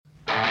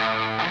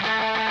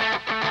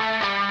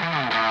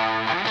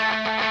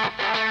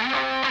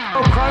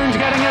Crone's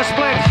getting a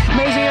split.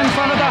 Mizzy in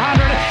front of the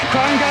 100.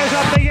 Crone goes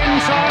up the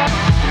inside.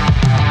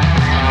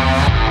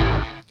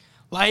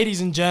 Ladies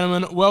and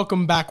gentlemen,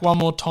 welcome back one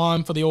more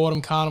time for the Autumn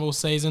Carnival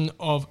season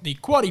of the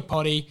Quaddie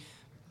Poddy.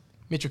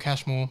 Mitchell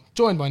Cashmore,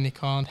 joined by Nick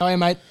Hahn. How are you,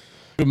 mate?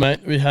 Good,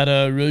 mate. We had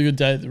a really good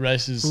day at the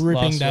races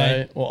Ripping last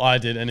day. day. Well, I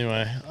did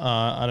anyway.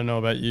 I don't know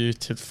about you.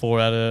 Tipped 4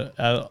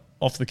 out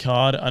off the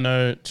card. I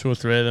know 2 or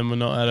 3 of them were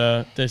not at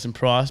a decent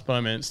price, but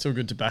I mean, it's still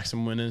good to back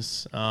some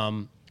winners.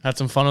 Had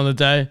some fun on the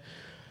day.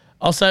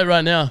 I'll say it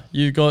right now.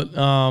 You got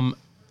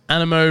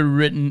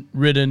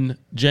Animo-ridden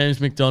James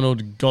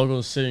McDonald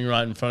goggles sitting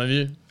right in front of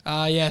you.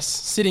 Yes,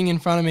 sitting in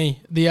front of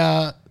me,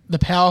 the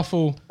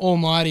powerful,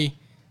 almighty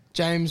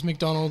James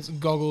McDonald's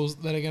goggles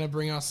that are going to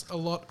bring us a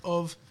lot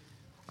of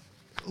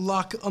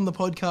luck on the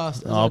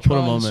podcast. I'll put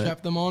them on, mate.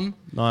 Strap them on.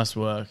 Nice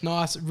work.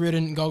 Nice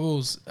ridden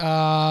goggles.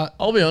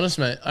 I'll be honest,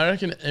 mate. I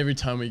reckon every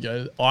time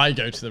I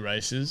go to the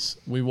races,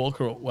 we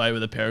walk away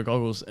with a pair of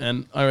goggles,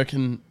 and I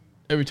reckon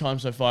every time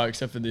so far,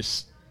 except for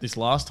this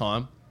last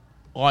time,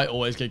 I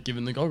always get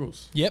given the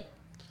goggles. Yep.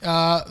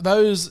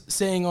 Those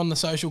seeing on the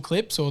social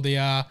clips or the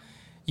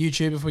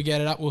YouTube, if we get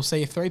it up, we'll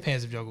see 3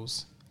 pairs of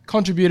goggles.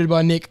 Contributed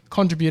by Nick,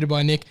 contributed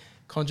by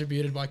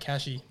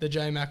Cashy. The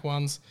J-Mac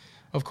ones.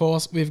 Of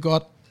course, we've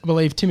got, I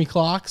believe, Timmy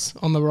Clark's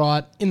on the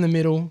right. In the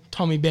middle,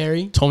 Tommy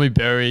Berry,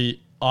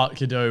 Art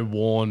Cadeau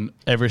worn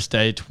Everest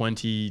Day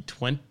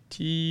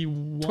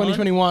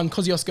 2021.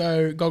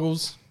 Kosciuszko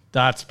goggles.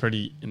 That's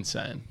pretty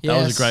insane. Yes.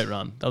 That was a great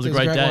run. That was a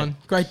great day. One.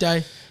 Great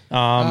day.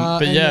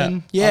 But yeah,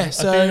 I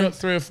think I got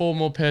 3 or 4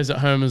 more pairs at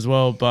home as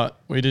well, but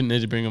we didn't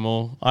need to bring them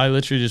all. I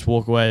literally just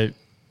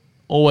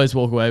always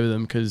walk away with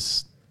them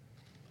because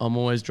I'm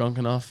always drunk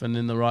enough and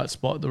in the right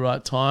spot at the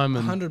right time.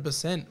 And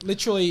 100%.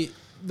 Literally,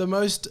 the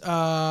most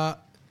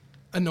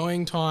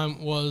annoying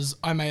time was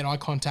I made eye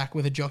contact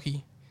with a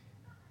jockey.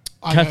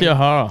 Kathy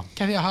O'Hara.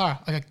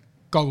 I got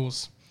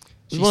goggles.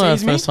 It was one of our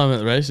first time at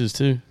the races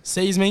too.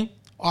 Sees me,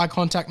 eye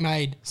contact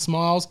made,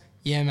 smiles.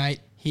 Yeah, mate,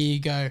 here you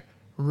go.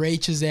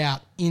 Reaches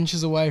out,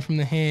 inches away from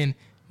the hand.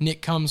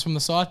 Nick comes from the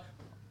side.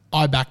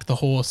 I backed the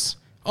horse.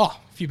 Oh,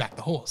 if you back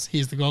the horse,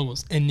 here's the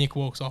goggles. And Nick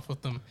walks off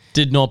with them.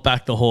 Did not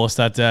back the horse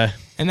that day.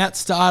 And that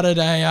started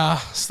a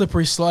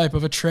slippery slope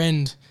of a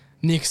trend.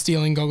 Nick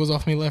stealing goggles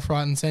off me left,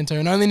 right and centre.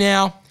 And only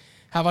now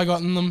have I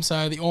gotten them.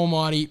 So the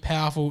almighty,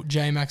 powerful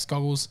J-Max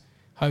goggles.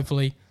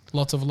 Hopefully,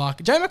 lots of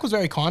luck. J-Mac was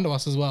very kind to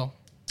us as well.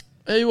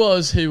 He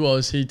was.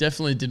 He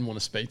definitely didn't want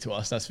to speak to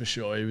us, that's for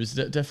sure. He was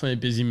definitely a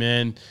busy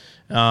man.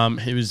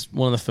 He was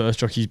one of the first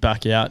jockeys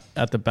back out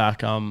at the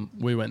back.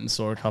 We went and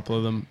saw a couple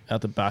of them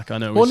at the back. I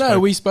know.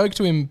 We spoke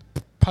to him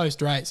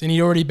post-race, and he'd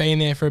already been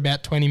there for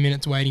about 20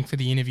 minutes waiting for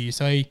the interview.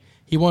 So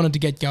he wanted to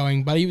get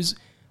going, but he was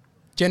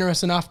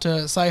generous enough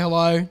to say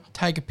hello,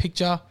 take a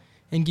picture,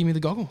 and give me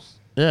the goggles.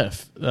 Yeah,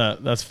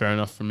 that's fair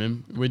enough from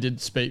him. We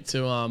did speak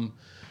to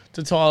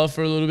Tyler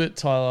for a little bit.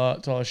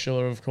 Tyler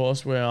Schiller, of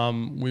course, where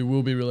we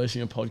will be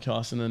releasing a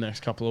podcast in the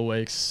next couple of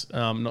weeks.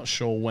 Not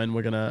sure when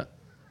we're going to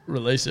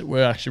release it.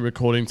 We're actually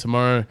recording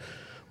tomorrow.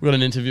 We've got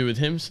an interview with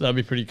him, so that'll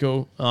be pretty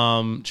cool.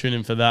 Tune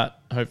in for that.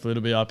 Hopefully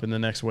it'll be up in the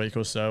next week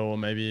or so, or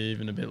maybe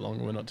even a bit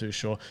longer. We're not too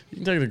sure. You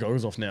can take the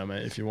goggles off now,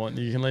 mate, if you want.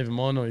 You can leave them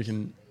on, or you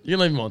can leave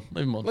them on.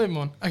 Leave them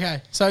on.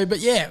 Okay. So, but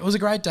yeah, it was a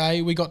great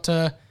day. We got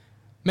to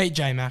meet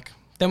J-Mac.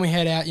 Then we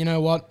head out, you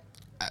know what?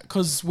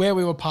 Because where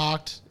we were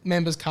parked,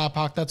 members car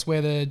park, that's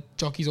where the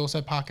jockeys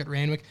also park at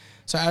Randwick.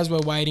 So as we're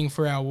waiting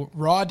for our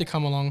ride to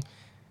come along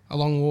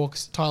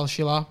walks Tyler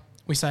Schiller.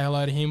 We say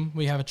hello to him.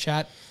 We have a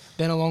chat.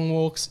 Then along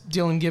walks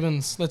Dylan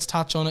Gibbons. Let's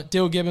touch on it.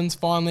 Dill Gibbons,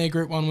 finally a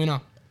Group 1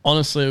 winner.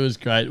 Honestly, it was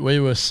great.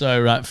 We were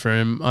so wrapped for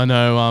him. I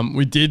know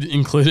we did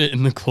include it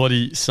in the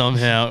Quaddie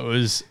somehow.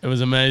 It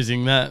was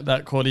amazing. That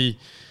Quaddie,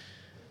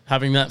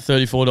 having that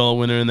 $34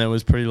 winner in there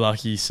was pretty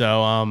lucky.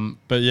 So,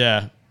 but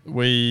yeah,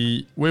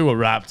 we were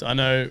wrapped. I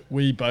know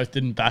we both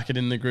didn't back it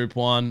in the Group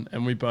 1,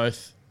 and we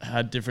both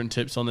had different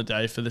tips on the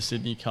day for the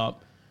Sydney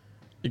Cup.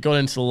 It got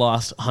into the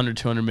last 100,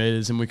 200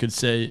 metres, and we could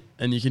see,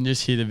 and you can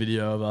just hear the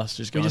video of us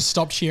just going, we just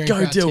stopped cheering for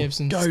our tips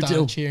and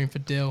started cheering for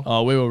Dill.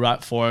 Oh, we were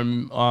wrapped for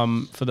him.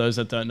 For those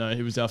that don't know,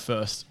 he was our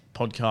first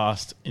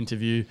podcast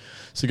interview.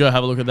 So go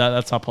have a look at that.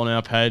 That's up on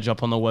our page,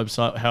 up on the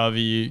website. However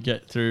you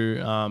get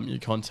through your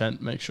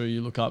content, make sure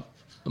you look up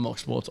the Mock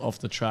Sports Off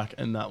the Track,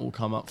 and that will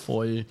come up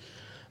for you.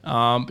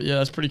 But yeah,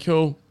 that's pretty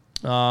cool.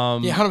 Yeah,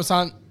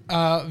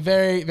 100%.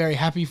 Very, very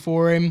happy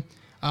for him.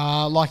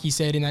 Like he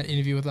said in that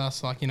interview with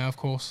us, of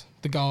course,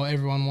 the goal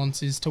everyone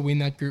wants is to win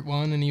that Group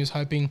 1, and he was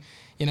hoping,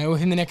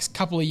 within the next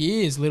couple of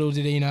years, little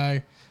did he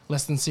know,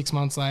 less than 6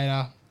 months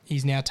later,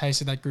 he's now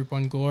tasted that Group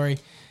 1 glory.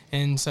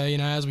 And so,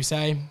 as we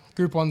say,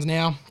 Group 1's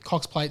now,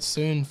 Cox Plate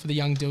soon for the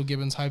young Dill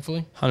Gibbons,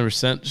 hopefully.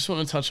 100%. Just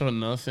want to touch on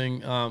another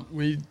thing.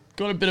 We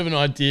got a bit of an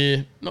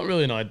idea, not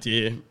really an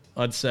idea,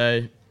 I'd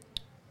say.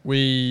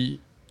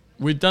 We'd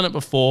done it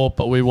before,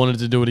 but we wanted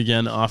to do it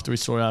again after we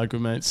saw our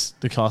good mates,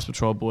 the Cast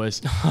Patrol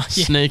boys,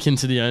 sneak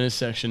into the owners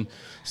section.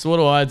 So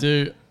what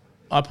do?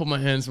 I put my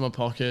hands in my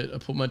pocket, I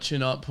put my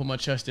chin up, put my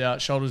chest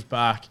out, shoulders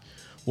back,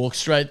 walk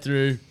straight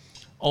through.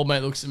 Old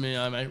mate looks at me.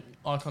 I make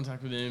eye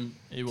contact with him.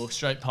 He walks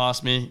straight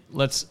past me.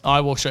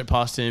 I walk straight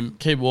past him.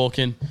 Keep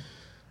walking.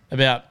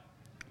 About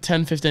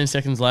 10, 15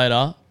 seconds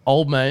later,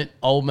 old mate,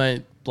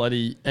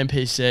 bloody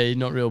NPC,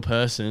 not real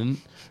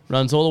person,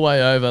 runs all the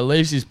way over,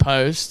 leaves his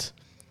post,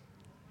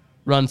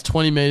 runs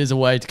 20 metres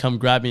away to come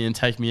grab me and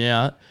take me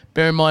out.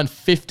 Bear in mind,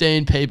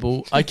 15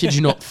 people, I kid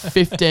you not,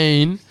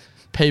 15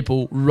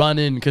 people run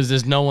in because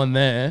there's no one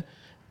there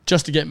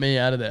just to get me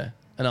out of there.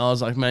 And I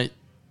was like, mate,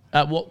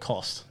 at what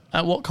cost?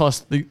 At what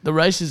cost? The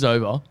race is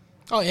over.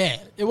 Oh, yeah.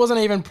 It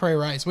wasn't even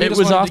pre-race. I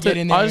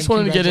just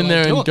wanted to get in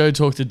there and go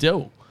talk to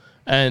Dill.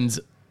 And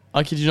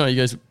I kid you not, he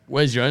goes,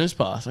 where's your owner's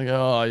pass? I go,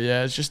 oh,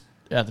 yeah, it's just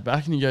out the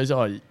back. And he goes,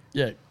 oh,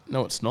 yeah,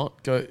 no, it's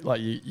not. Go, like,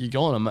 you're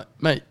gone. I'm like,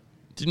 mate,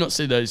 did you not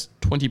see those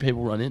 20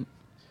 people run in?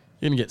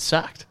 You're going to get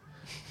sacked.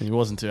 And he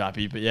wasn't too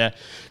happy. But, yeah,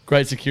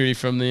 great security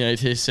from the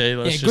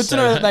ATC. Good to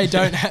know that they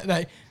don't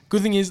have...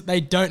 Good thing is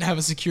they don't have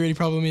a security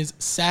problem. Is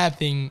sad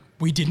thing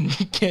we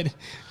didn't get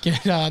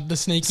the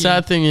sneak.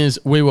 Sad thing is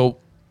we were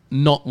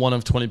not one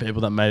of 20 people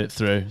that made it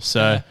through.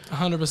 So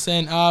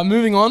 100%.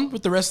 Moving on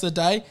with the rest of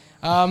the day.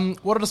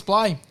 What a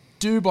display!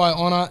 Do by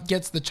honour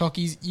gets the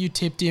chockies. You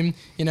tipped him.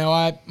 You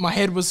know, my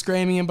head was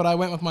screaming him, but I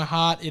went with my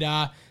heart. It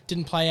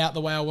didn't play out the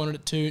way I wanted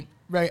it to.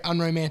 Very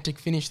unromantic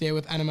finish there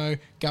with Animo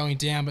going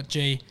down. But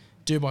gee,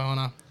 do by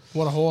honour.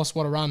 What a horse!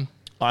 What a run!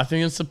 I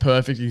think it's the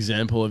perfect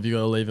example of you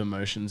got to leave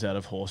emotions out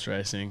of horse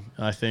racing.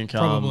 I think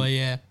probably,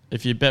 yeah.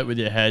 If you bet with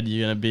your head,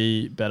 you're going to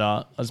be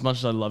better. As much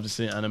as I'd love to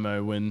see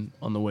Animo win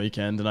on the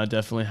weekend, and I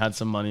definitely had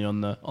some money on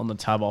the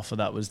tab offer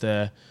that was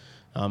there.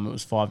 It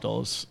was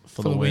 $5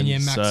 for the win. Yeah,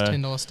 max so,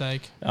 $10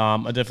 stake.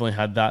 I definitely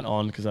had that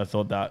on because I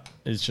thought that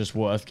is just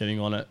worth getting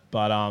on it.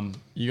 But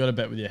you got to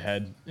bet with your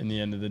head in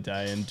the end of the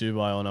day. And Do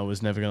by Honour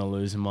was never going to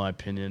lose, in my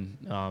opinion.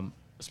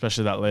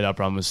 Especially that lead up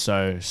run was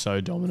so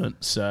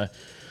dominant. So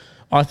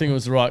I think it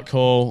was the right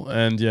call,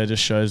 and yeah,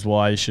 just shows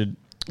why you should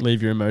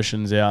leave your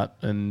emotions out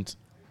and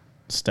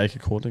stake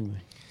accordingly.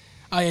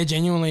 Oh yeah,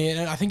 genuinely,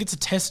 I think it's a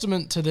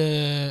testament to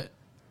the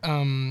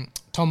Tom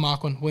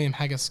Marquand, William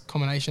Haggis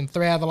combination.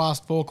 3 out of the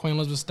last 4 Queen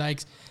Elizabeth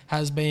stakes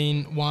has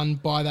been won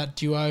by that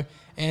duo,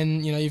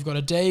 and you know you've got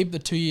Adib the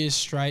 2 years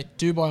straight,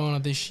 Do by Honour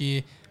this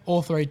year,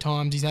 all 3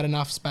 times he's had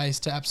enough space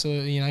to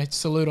absolutely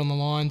salute on the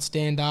line,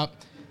 stand up,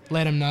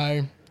 let him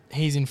know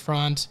he's in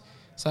front.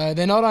 So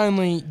they're not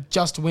only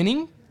just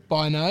winning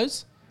by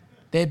nose,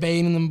 they're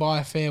beating them by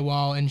a fair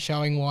while and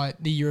showing why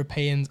the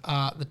Europeans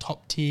are the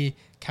top tier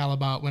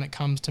calibre when it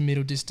comes to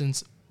middle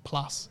distance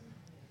plus.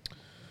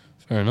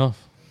 Fair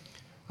enough.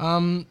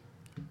 When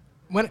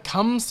it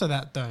comes to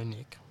that though,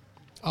 Nick,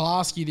 I'll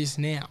ask you this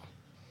now.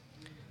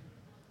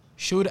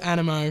 Should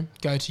Animo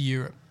go to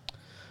Europe?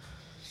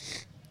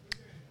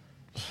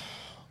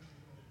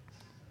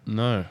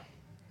 No.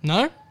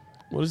 No?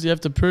 What does he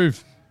have to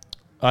prove?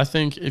 I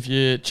think if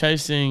you're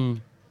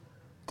chasing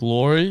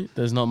glory,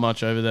 there's not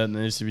much over that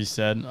needs to be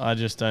said. I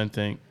don't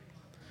think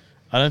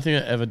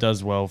it ever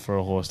does well for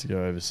a horse to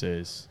go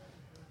overseas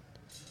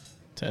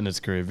to end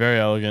its career. Very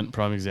elegant,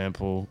 prime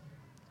example.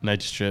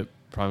 Nature Strip,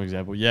 prime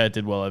example. Yeah, it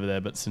did well over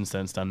there, but since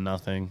then it's done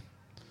nothing.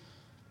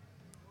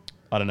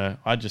 I don't know.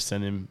 I'd just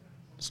send him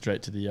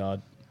straight to the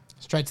yard.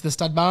 Straight to the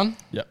stud barn?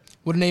 Yep.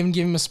 Wouldn't even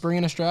give him a spring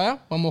in Australia?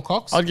 One more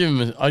Cox? I'd give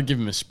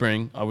him a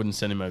spring. I wouldn't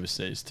send him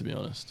overseas, to be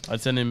honest.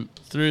 I'd send him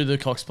through the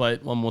Cox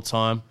Plate one more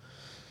time.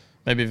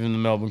 Maybe even the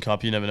Melbourne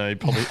Cup. You never know. He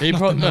probably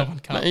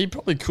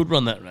could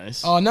run that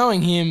race. Oh,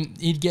 knowing him,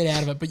 he'd get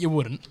out of it, but you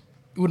wouldn't.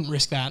 You wouldn't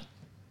risk that.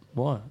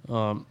 Why?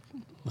 Oh,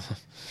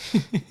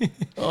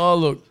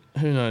 look.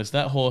 Who knows?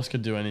 That horse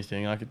could do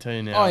anything. I could tell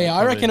you now. Oh, yeah.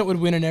 I reckon it would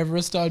win an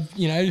Everest.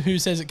 Who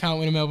says it can't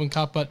win a Melbourne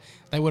Cup, but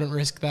they wouldn't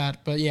risk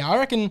that. But, yeah, I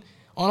reckon,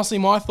 honestly,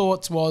 my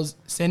thoughts was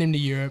send him to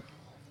Europe.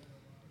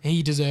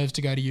 He deserves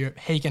to go to Europe.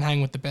 He can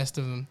hang with the best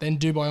of them. Then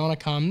Do by Honour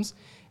comes,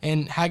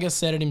 and Haggis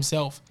said it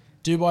himself.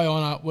 Do by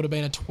Honour would have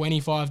been a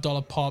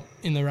 $25 pop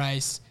in the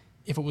race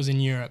if it was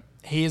in Europe.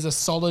 He is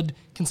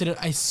considered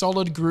a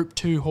solid Group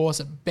 2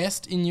 horse at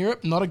best in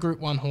Europe, not a Group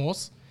 1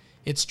 horse.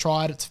 It's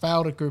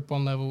failed at Group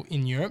 1 level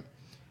in Europe,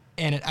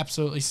 and it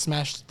absolutely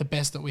smashed the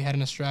best that we had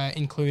in Australia,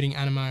 including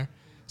Animo.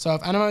 So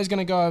if Animo is going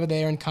to go over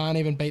there and can't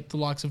even beat the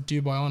likes of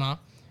Do by Honour,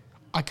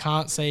 I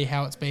can't see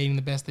how it's beating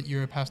the best that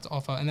Europe has to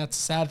offer. And that's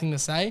a sad thing to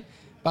say,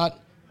 but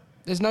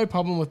there's no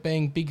problem with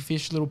being big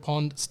fish, little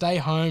pond. Stay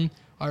home.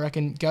 I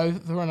reckon go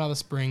through another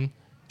spring,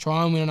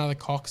 try and win another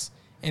Cox,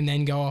 and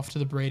then go off to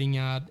the breeding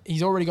yard.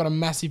 He's already got a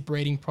massive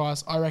breeding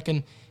price. I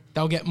reckon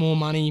they'll get more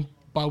money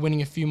by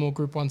winning a few more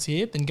Group 1s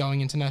here than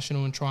going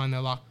international and trying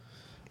their luck.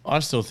 I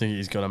still think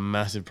he's got a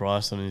massive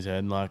price on his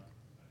head. Like,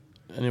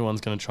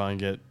 anyone's going to try and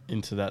get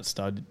into that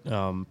stud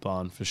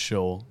barn for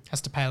sure.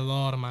 Has to pay a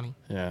lot of money.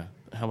 Yeah.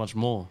 How much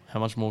more?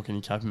 How much more can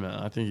you cap him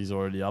at? I think he's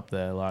already up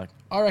there. Like,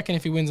 I reckon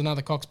if he wins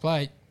another Cox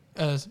Plate,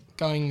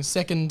 going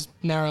second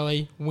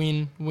narrowly,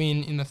 win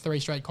in the 3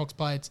 straight Cox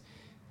Plates,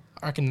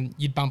 I reckon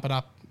you'd bump it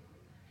up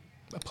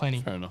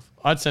plenty. Fair enough.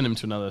 I'd send him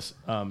to another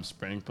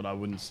spring, but I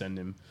wouldn't send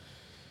him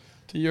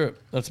to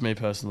Europe. That's me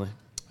personally.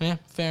 Yeah,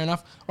 fair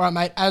enough. All right,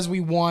 mate, as we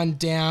wind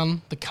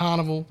down the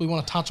carnival, we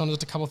want to touch on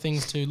just a couple of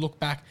things to look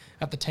back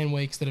at the 10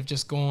 weeks that have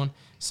just gone.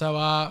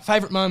 So,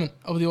 favourite moment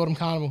of the Autumn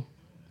Carnival?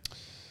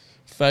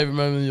 Favourite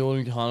moment of the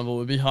Autumn Carnival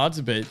would be hard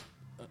to beat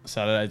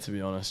Saturday, to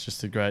be honest.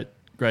 Just a great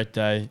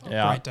day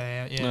out. Great day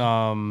out,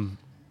 yeah.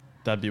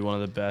 That'd be one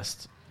of the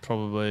best,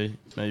 probably,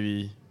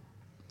 maybe,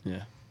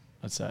 yeah,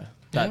 I'd say.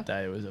 That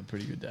day was a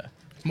pretty good day.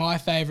 My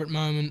favourite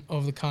moment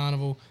of the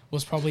carnival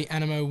was probably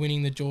Animo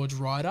winning the George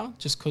Ryder,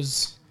 just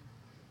because,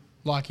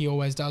 like he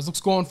always does,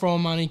 looks gone for all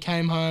money,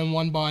 came home,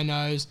 won by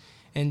nose,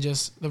 and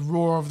just the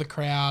roar of the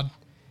crowd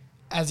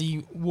as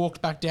he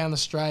walked back down the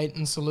straight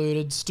and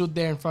saluted, stood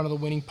there in front of the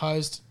winning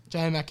post,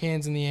 J-Mac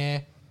hands in the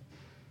air,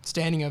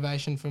 standing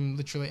ovation from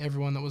literally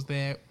everyone that was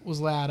there, was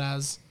loud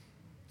as,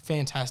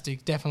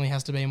 fantastic, definitely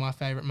has to be my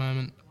favourite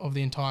moment of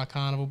the entire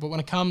carnival. But when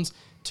it comes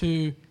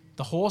to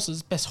the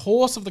horses, best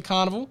horse of the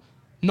carnival,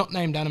 not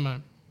named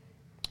Animo.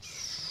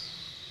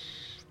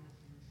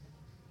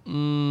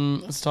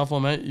 It's a tough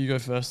one, mate. You go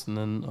first, and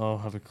then I'll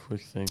have a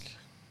quick think.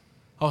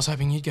 I was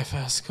hoping you'd go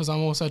first, because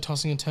I'm also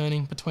tossing and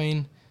turning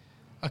between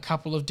a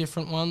couple of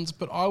different ones.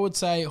 But I would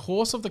say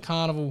horse of the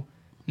carnival,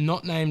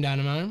 not named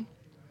Animo.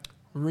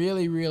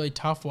 Really, really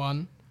tough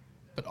one.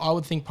 But I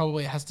would think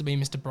probably it has to be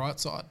Mr.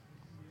 Brightside.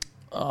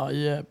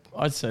 Yeah,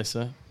 I'd say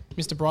so.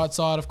 Mr.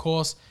 Brightside, of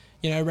course,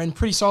 ran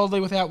pretty solidly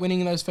without winning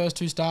in those first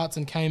two starts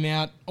and came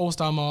out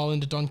All-Star Mile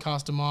into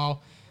Doncaster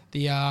Mile.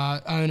 The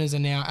owners are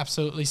now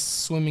absolutely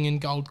swimming in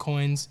gold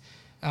coins.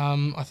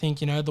 I think,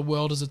 the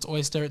world is its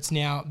oyster. It's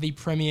now the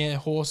premier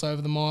horse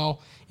over the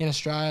mile in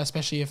Australia,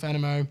 especially if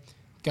Animo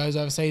goes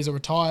overseas or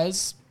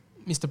retires.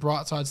 Mr.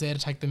 Brightside's there to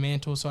take the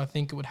mantle, so I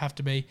think it would have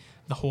to be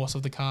the horse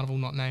of the carnival,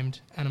 not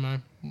named Animo.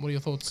 What are your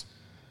thoughts?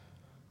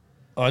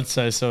 I'd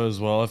say so as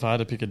well. If I had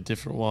to pick a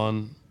different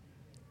one,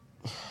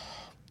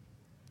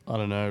 I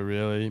don't know,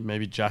 really.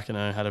 Maybe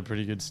Jacquino had a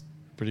pretty good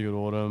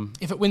autumn.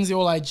 If it wins the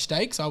all-age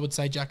stakes, I would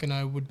say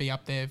Jacquino would be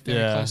up there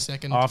very close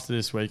second. After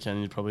this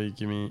weekend, you'd probably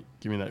give me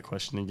that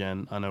question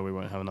again. I know we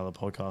won't have another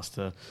podcast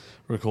to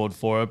record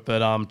for it,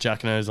 but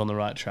Jacquino's on the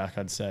right track,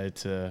 I'd say,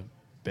 to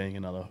being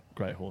another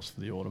great horse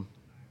for the autumn.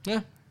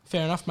 Yeah,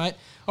 fair enough, mate.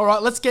 All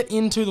right, let's get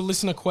into the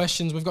listener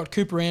questions. We've got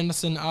Cooper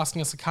Anderson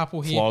asking us a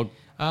couple here.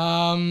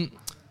 Flog.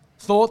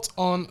 Thoughts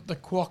on the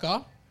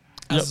Quokka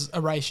as a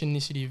race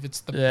initiative?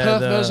 It's the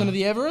Perth version of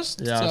the Everest.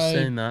 Yeah, so I've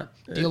seen that.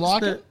 Do you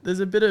like it?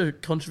 There's a bit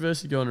of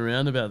controversy going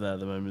around about that at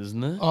the moment,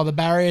 isn't there? Oh, the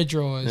barrier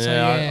drawers.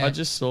 Yeah, I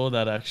just saw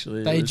that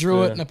actually. They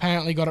drew it and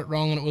apparently got it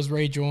wrong and it was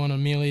redrawn.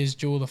 Amelia's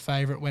Jewel, the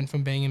favourite, went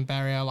from being in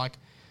barrier like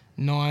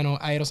 9 or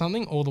 8 or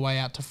something all the way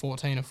out to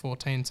 14 or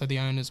 14. So the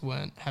owners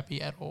weren't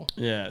happy at all.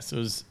 Yeah, so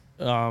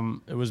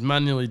it was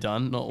manually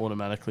done, not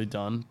automatically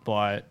done,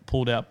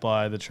 pulled out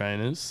by the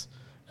trainers,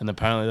 and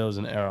apparently there was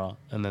an error,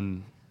 and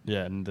then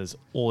and there's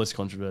all this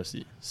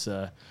controversy.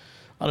 So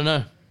I don't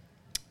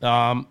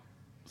know.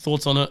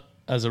 Thoughts on it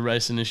as a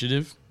race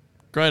initiative?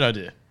 Great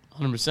idea,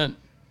 100%.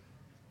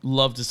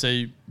 Love to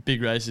see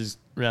big races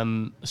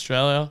around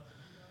Australia.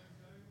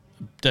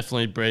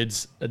 Definitely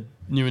breeds a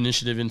new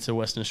initiative into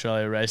Western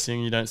Australia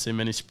racing. You don't see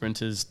many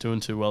sprinters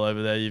doing too well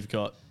over there. You've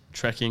got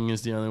Trekking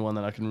is the only one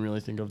that I can really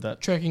think of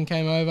that. Trekking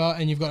came over,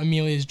 and you've got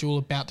Amelia's Jewel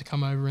about to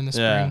come over in the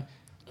spring.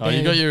 Oh,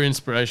 you got your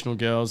inspirational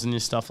girls and your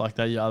stuff like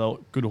that. Your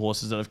other good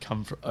horses that have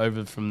come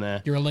over from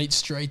there. Your elite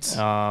streets.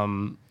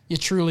 Your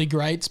truly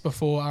greats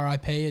before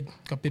RIP had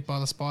got bit by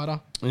the spider.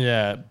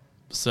 Yeah.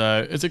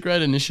 So it's a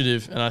great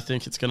initiative, and I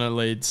think it's going to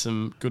lead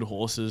some good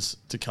horses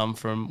to come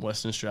from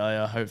Western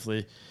Australia,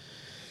 hopefully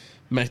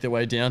make their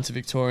way down to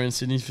Victoria and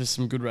Sydney for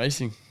some good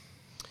racing.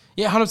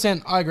 Yeah,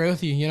 100%. I agree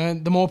with you.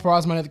 The more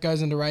prize money that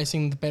goes into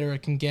racing, the better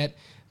it can get.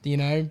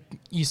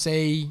 You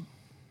see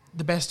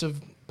the best of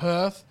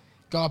Perth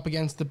go up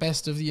against the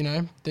best of,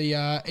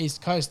 the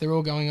East Coast. They're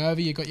all going over.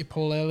 You've got your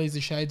Paul Earleys,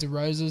 the Shades of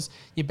Roses,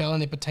 your Bell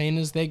and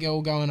Patinas. They're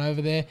all going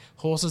over there.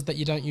 Horses that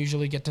you don't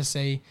usually get to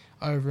see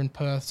over in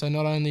Perth. So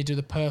not only do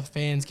the Perth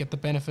fans get the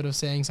benefit of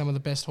seeing some of the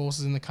best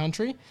horses in the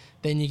country,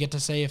 then you get to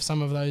see if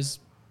some of those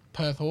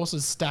Perth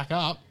horses stack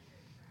up,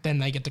 then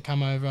they get to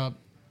come over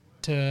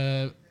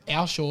to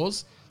our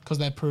shores because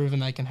they've proven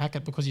they can hack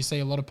it, because you see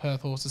a lot of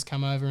Perth horses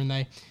come over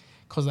and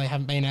because they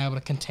haven't been able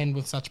to contend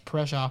with such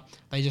pressure,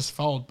 they just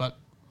fold. But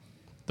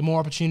the more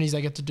opportunities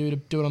they get to do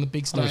it on the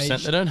big stage,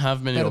 100%. They don't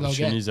have many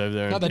opportunities over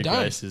there in big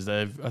don't. races.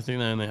 I think they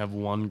only have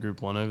one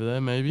Group 1 over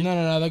there, maybe.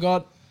 No. They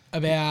got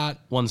about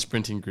one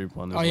sprinting Group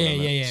 1.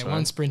 Yeah.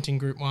 One sprinting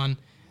Group 1.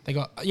 They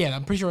got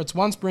I'm pretty sure it's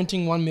one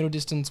sprinting, one middle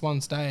distance,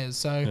 one stayers.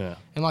 So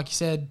and like you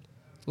said,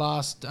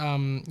 last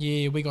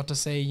year we got to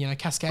see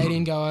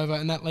Cascadian go over,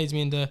 and that leads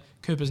me into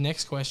Cooper's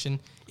next question: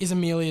 is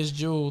Amelia's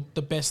Jewel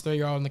the best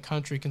 3-year-old in the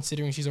country,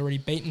 considering she's already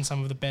beaten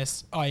some of the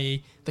best,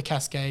 i.e. the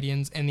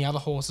Cascadians and the other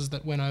horses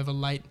that went over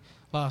late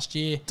last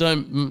year?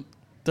 Don't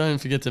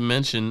forget to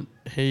mention,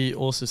 he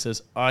also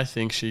says, I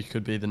think she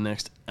could be the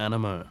next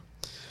Animo.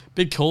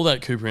 Big call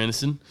that, Cooper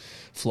Anderson.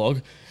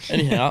 Flog.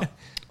 Anyhow,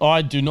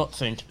 I do not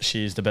think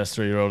she's the best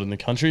 3-year-old in the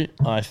country.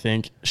 I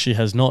think she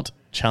has not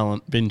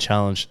been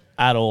challenged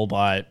at all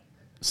by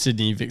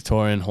Sydney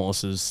Victorian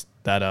horses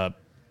that are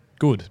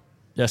good.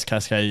 Yes,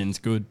 Cascadian's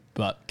good,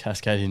 but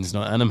Cascadian's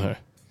not Animo.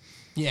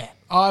 Yeah,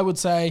 I would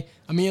say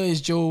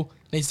Amelia's Jewel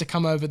needs to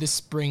come over this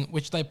spring,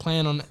 which they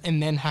plan on,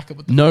 and then hack it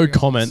with the No 3-year-olds.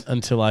 comment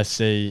until I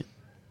see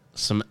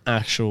some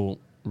actual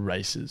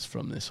races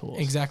from this horse.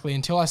 Exactly.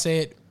 Until I see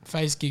it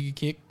face Giga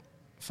Kick,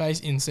 face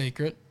In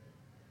Secret,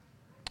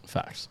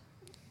 Facts.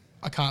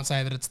 I can't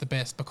say that it's the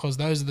best because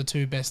those are the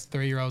 2 best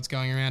 3-year-olds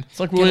going around. It's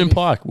like William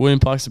Pike. William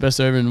Pike's the best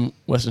over in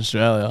Western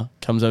Australia.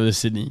 Comes over to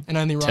Sydney. And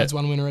only rides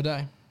 1 winner a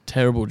day.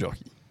 Terrible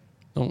jockey.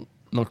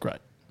 Not great.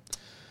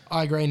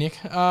 I agree, Nick.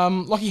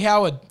 Lockie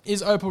Howard,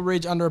 is Opal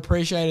Ridge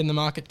underappreciated in the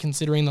market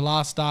considering the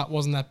last start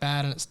wasn't that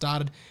bad and it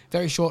started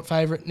very short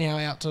favourite, now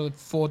out to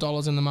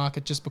 $4 in the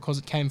market just because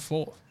it came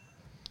 4th?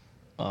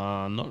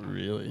 Not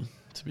really,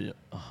 to be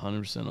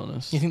 100%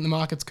 honest. You think the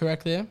market's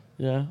correct there?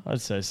 Yeah,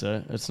 I'd say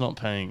so. It's not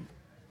paying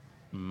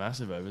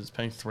massive over. It's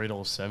paying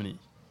 $3.70.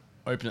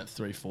 Open at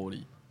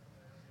 $3.40.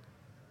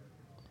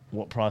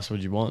 What price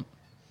would you want?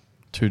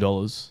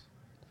 $2.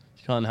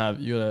 You can't have.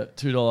 You got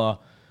a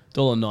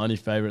 $2.90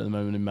 favourite at the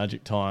moment in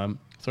Magic Time.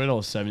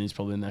 $3.70 is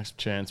probably the next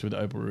chance with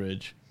Opal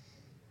Ridge.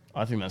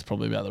 I think that's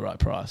probably about the right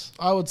price.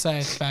 I would say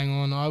it's bang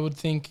on. I would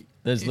think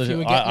There's if you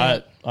were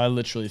getting I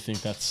literally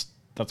think that's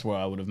where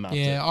I would have mapped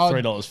Yeah, it.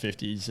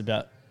 $3.50 is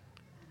about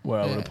where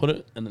I would have put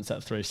it, and it's at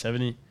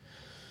 $3.70.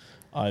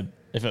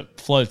 If it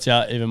floats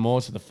out even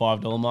more to the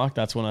 $5 mark,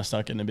 that's when I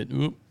start getting a bit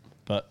whoop.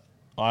 But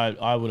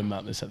I would have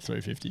mapped this at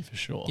 $3.50 for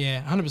sure.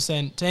 Yeah,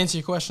 100%. To answer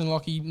your question,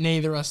 Lockie,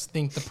 neither of us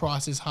think the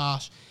price is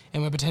harsh,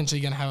 and we're potentially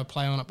going to have a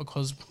play on it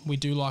because we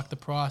do like the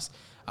price.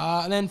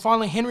 And then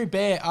finally, Henry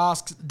Bear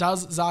asks,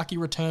 does Zaki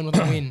return with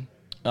a win?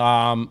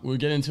 We'll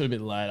get into it a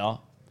bit later,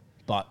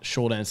 but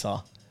short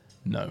answer,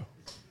 no.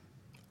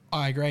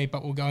 I agree,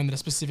 but we'll go into the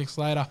specifics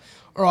later.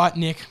 All right,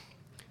 Nick.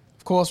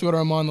 Of course, we've got to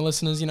remind the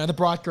listeners, the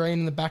bright green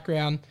in the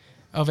background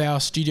of our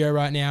studio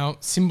right now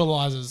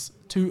symbolises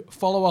to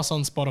follow us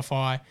on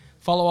Spotify,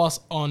 follow us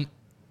on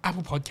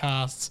Apple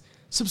Podcasts,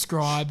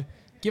 subscribe,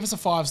 give us a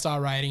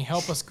 5-star rating,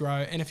 help us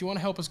grow. And if you want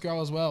to help us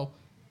grow as well,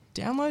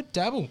 download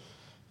Dabble.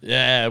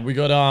 Yeah, we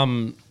got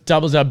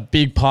Dabble's our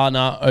big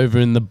partner over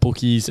in the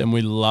bookies, and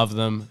we love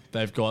them.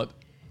 They've got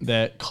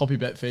their copy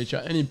bet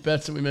feature. Any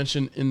bets that we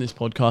mention in this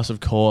podcast,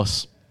 of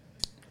course,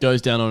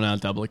 goes down on our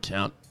Dabble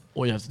account.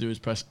 All you have to do is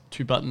press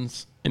 2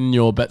 buttons in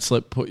your bet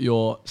slip, put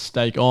your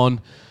stake on,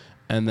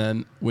 and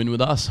then win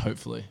with us,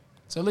 hopefully.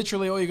 So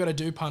literally all you got to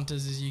do,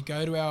 punters, is you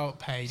go to our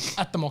page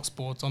at the Mock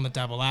Sports on the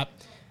Dabble app,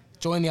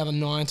 join the other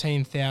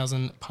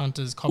 19,000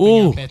 punters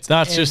copying our bets.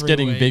 That's just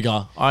getting week.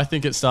 bigger. I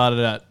think it started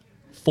at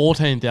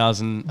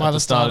 14,000 By at the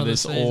start of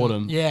this season.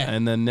 autumn. Yeah.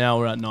 And then now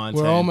we're at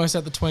 19. We're almost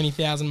at the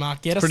 20,000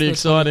 mark. Get us to Pretty the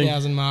exciting.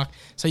 20,000 mark.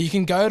 So you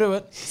can go to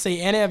it,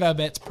 see any of our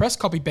bets, press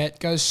copy bet,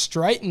 goes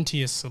straight into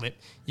your slip.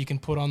 You can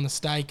put on the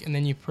stake and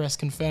then you press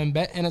confirm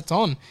bet and it's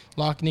on.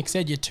 Like Nick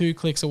said, you're 2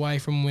 clicks away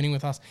from winning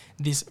with us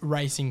this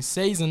racing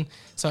season.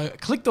 So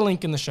click the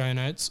link in the show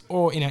notes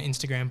or in our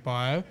Instagram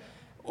bio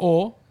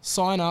or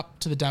sign up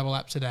to the Dabble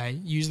app today.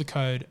 Use the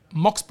code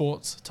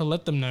MOCKSPORTS to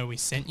let them know we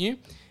sent you.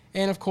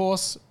 And of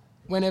course,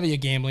 whenever you're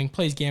gambling,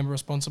 please gamble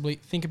responsibly.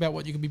 Think about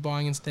what you could be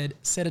buying instead.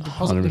 Set a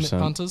deposit 100%. limit,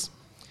 punters.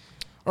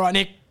 All right,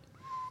 Nick,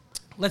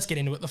 let's get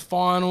into it. The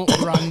final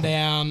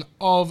rundown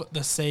of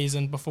the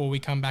season before we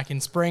come back in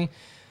spring.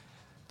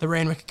 The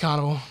Randwick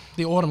Carnival,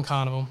 the Autumn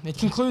Carnival. It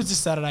concludes this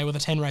Saturday with a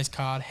 10-race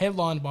card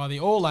headlined by the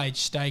All-Age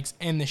Stakes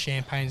and the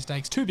Champagne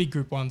Stakes, 2 big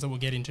Group 1s that we'll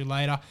get into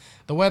later.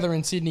 The weather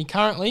in Sydney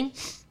currently,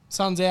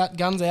 sun's out,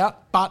 guns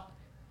out, but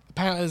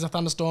apparently there's a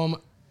thunderstorm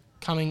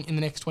coming in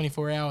the next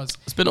 24 hours.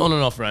 It's been on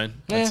and off rain,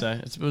 Yeah. I'd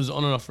say. It was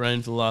on and off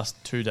rain for the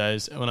last 2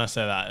 days. When I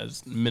say that,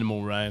 it's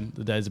minimal rain.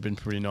 The days have been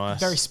pretty nice.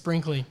 Very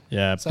sprinkly.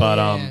 Yeah, So, but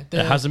yeah,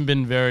 it hasn't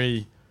been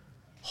very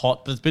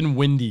hot, but it's been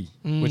windy,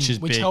 which is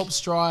big.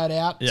 helps dry it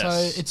out. Yes.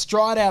 So it's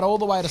dried out all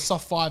the way to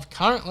soft 5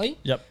 currently.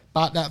 Yep.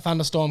 But that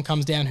thunderstorm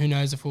comes down. Who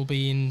knows if we'll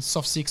be in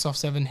soft 6, soft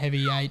 7,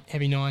 heavy 8,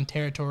 heavy 9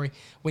 territory.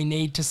 We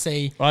need to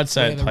see. I'd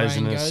say where it the plays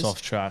rain in a goes.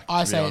 soft track. I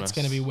to be say it's honest.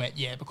 going to be wet,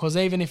 yeah, because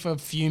even if a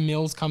few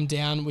mils come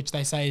down, which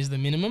they say is the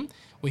minimum,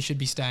 we should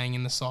be staying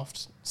in the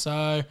soft.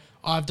 So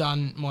I've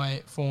done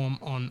my form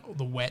on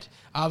the wet.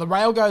 The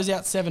rail goes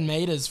out 7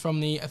 metres from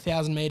the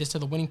 1,000 metres to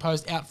the winning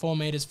post, out 4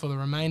 metres for the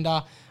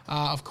remainder.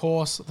 Of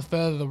course, the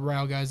further the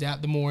rail goes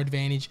out, the more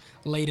advantage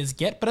leaders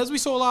get. But as we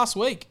saw last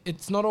week,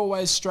 it's not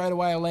always straight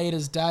away a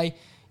leader's day.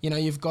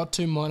 You've got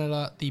to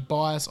monitor the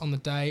bias on the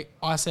day.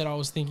 I said I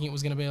was thinking it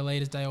was going to be a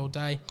leader's day all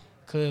day.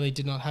 Clearly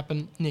did not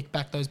happen. Nick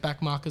back those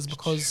back markers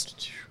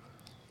because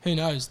who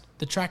knows?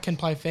 The track can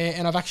play fair.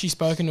 And I've actually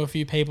spoken to a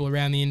few people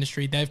around the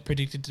industry. They've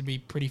predicted to be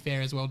pretty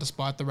fair as well,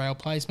 despite the rail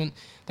placement.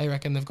 They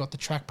reckon they've got the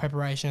track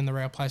preparation and the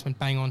rail placement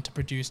bang on to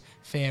produce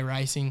fair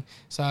racing.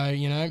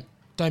 So,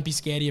 don't be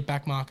scared of your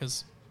back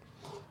markers.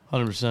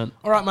 100%.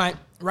 All right, mate.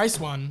 Race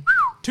 1.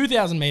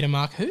 2,000 metre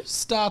mark. Who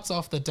starts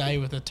off the day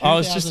with a 2,000 I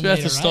was just about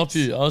metre to stop race?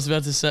 you. I was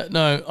about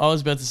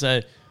to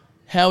say,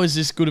 how is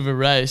this good of a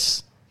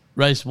race?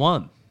 Race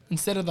 1.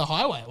 Instead of the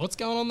highway. What's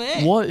going on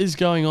there? What is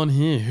going on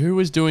here? Who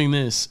is doing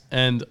this?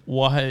 And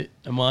why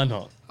am I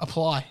not?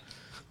 Apply.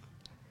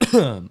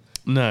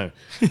 No.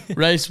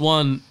 Race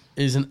 1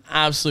 is an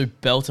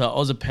absolute belter.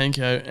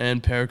 Ozapenko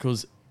and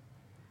Pericles.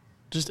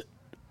 Just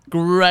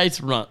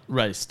great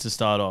race to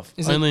start off.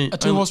 Is it a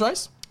two-horse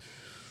race?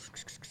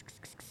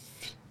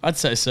 I'd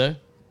say so.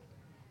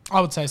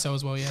 I would say so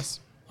as well, yes.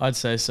 I'd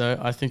say so.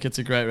 I think it's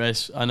a great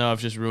race. I know I've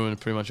just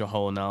ruined pretty much your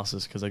whole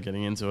analysis because I'm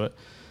getting into it.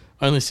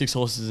 Only 6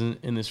 horses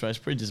in this race.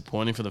 Pretty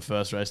disappointing for the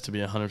first race, to be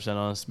 100%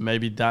 honest.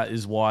 Maybe that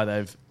is why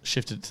they've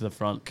shifted to the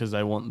front, because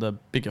they want the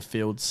bigger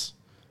fields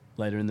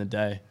later in the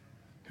day.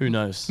 Who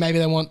knows? Maybe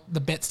they want the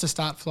bets to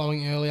start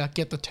flowing earlier,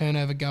 get the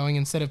turnover going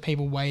instead of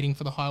people waiting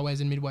for the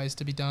highways and midways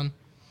to be done.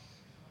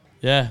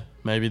 Yeah,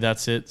 maybe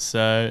that's it.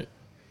 So,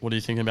 what are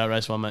you thinking about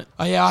race 1, mate?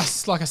 Oh yeah,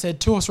 like I said,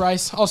 2-horse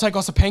race. I'll take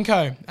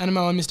Osapenko.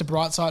 Animo and Mr.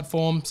 Brightside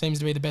form seems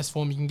to be the best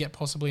form you can get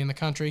possibly in the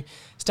country.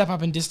 Step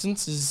up in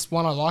distance is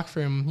one I like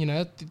for him. You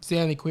know, it's the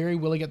only query.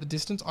 Will he get the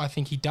distance? I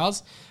think he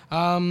does.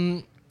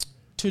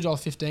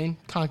 $2.15.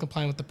 Can't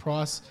complain with the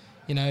price.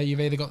 You know,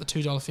 you've either got the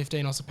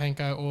 $2.15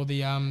 Osapenko or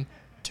the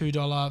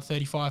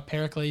 $2.35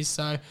 Pericles.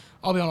 So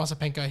I'll be on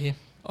Osapenko here.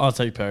 I'll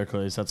take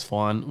Pericles. That's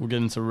fine. We'll get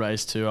into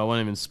race 2. I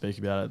won't even speak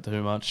about it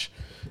too much.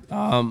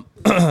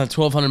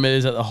 1,200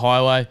 metres at the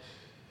highway.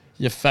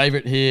 Your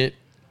favourite here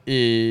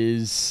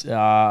is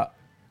Remlaps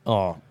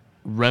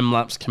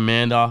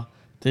Commander.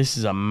 This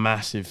is a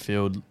massive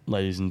field,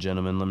 ladies and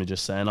gentlemen, let me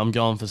just say. And I'm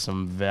going for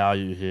some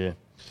value here.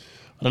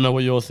 I don't know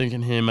what you're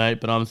thinking here,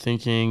 mate, but I'm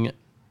thinking...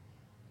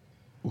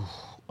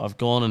 I've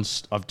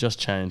just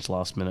changed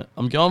last minute.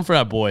 I'm going for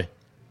our boy.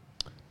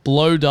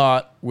 Blow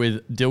Dart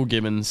with Dill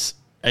Gibbons.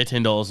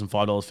 $18 and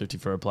 $5.50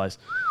 for a place.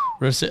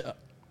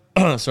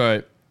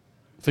 Sorry.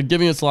 For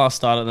giving its last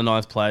start at the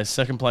 9th place.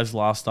 2nd place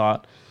last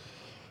start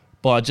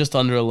by just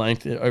under a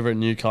length over at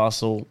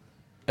Newcastle.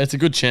 It's a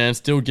good chance.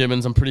 Dill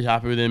Gibbons, I'm pretty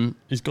happy with him.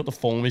 He's got the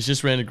form. He's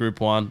just ran a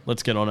Group 1.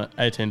 Let's get on it.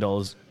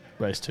 $18,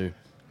 race 2.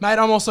 Mate,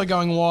 I'm also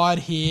going wide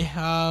here.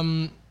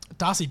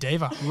 Darcy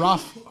Diva.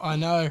 Rough, I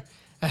know.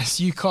 As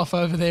you cough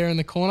over there in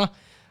the corner.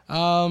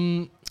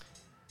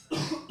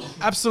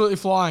 Absolutely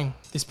flying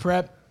this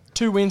prep.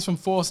 2 wins from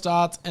 4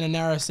 starts and a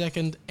narrow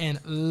second, and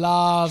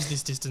loves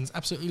this distance.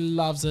 Absolutely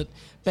loves it.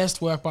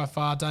 Best work by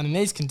far done in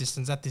these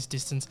conditions at this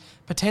distance.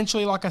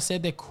 Potentially, like I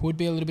said, there could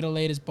be a little bit of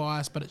leader's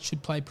bias, but it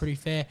should play pretty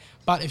fair.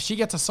 But if she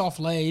gets a soft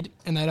lead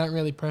and they don't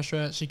really pressure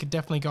her, she could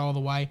definitely go all the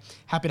way.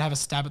 Happy to have a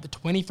stab at the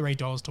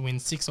 $23 to win,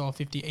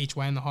 $6.50 each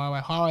way in the highway.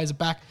 Highways are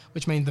back,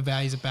 which means the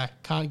values are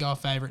back. Can't go a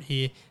favourite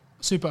here.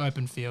 Super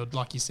open field,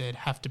 like you said,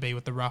 have to be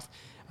with the rough.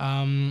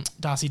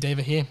 Darcy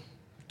Diva here.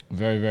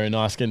 Very, very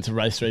nice. Getting to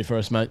race 3 for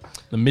us, mate.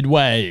 The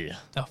Midway.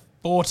 The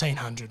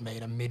 1,400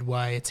 metre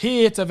Midway. It's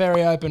here. It's a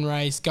very open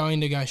race.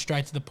 Going to go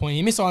straight to the point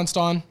here. Miss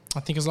Einstein,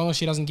 I think as long as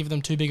she doesn't give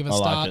them too big of a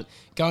start, like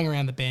going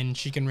around the bend,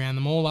 she can round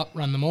them all up,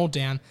 run them all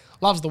down.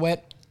 Loves the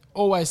wet.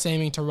 Always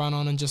seeming to run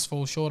on and just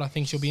fall short. I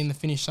think she'll be in the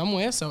finish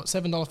somewhere. So at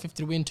 $7.50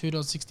 to win,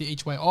 $2.60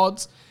 each way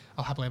odds,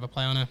 I'll happily have a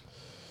play on her.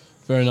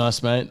 Very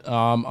nice, mate.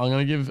 I'm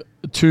going to give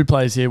 2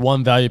 plays here,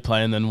 1 value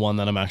play and then 1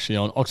 that I'm actually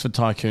on. Oxford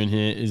Tycoon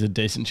here is a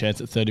decent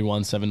chance at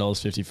 31,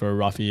 $7.50 for a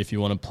roughie if you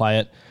want to play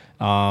it.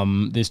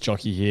 This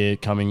jockey here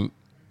coming...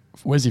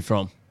 Where's he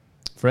from?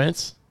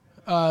 France?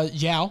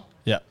 Yao.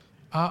 Yeah.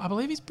 I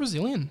believe he's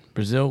Brazilian.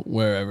 Brazil,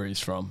 wherever he's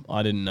from.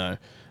 I didn't know.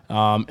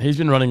 He's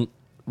been riding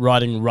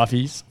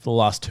roughies for the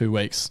last 2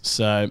 weeks,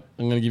 so I'm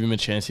going to give him a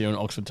chance here on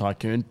Oxford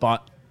Tycoon,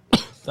 but...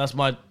 That's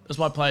my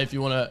play if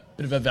you want a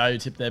bit of a value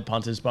tip there,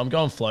 punters. But I'm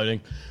going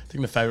floating. I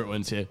think the favourite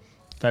wins here.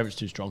 Favourite's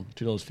too strong.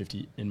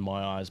 $2.50 in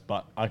my eyes.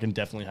 But I can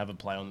definitely have a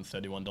play on the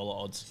 $31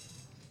 odds.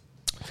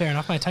 Fair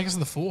enough, mate. Take us to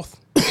the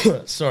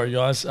 4th. Sorry,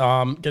 guys.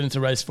 Getting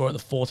to race 4 at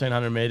the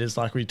 1,400 metres.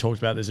 Like we talked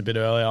about this a bit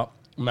earlier.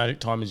 Magic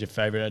Time is your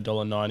favourite at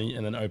 $1.90.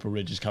 And then Opal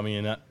Ridge is coming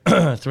in at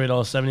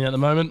 $3.70 at the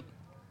moment.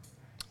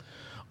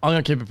 I'm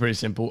going to keep it pretty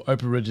simple.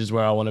 Opal Ridge is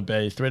where I want to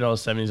be.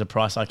 $3.70 is a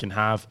price I can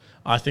have.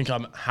 I think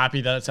I'm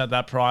happy that it's at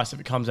that price. If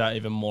it comes out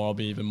even more, I'll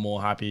be even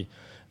more happy.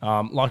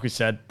 Like we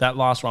said, that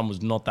last run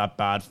was not that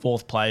bad.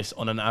 4th place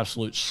on an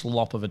absolute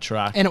slop of a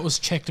track. And it was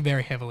checked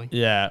very heavily.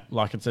 Yeah,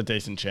 like it's a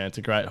decent chance.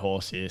 A great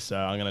horse here, so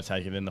I'm going to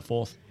take it in the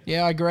 4th.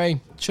 Yeah, I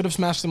agree. Should have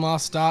smashed them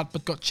last start,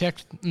 but got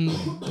checked. And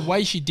the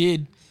way she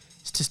did...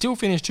 to still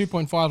finish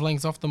 2.5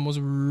 lengths off them was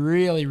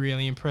really,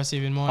 really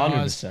impressive in my 100%.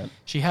 eyes.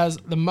 She has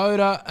the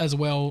motor as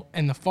well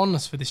and the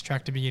fondness for this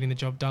track to be getting the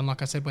job done.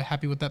 Like I said, we're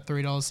happy with that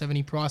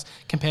 $3.70 price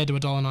compared to a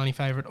 $1.90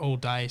 favourite all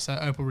day. So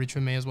Opal Ridge for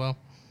me as well.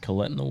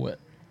 Colette in the wet.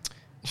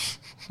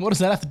 What does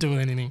that have to do with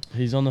anything?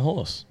 He's on the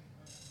horse.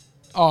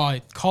 Oh,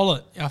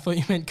 Colette. I thought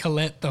you meant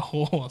Colette the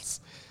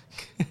horse.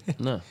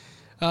 No.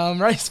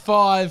 Race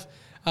 5.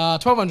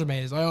 1,200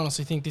 metres. I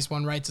honestly think this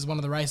one rates as one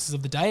of the races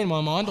of the day in my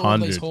mind. All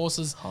of these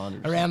horses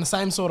 100%. around the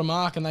same sort of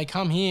mark, and they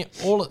come here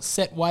all at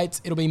set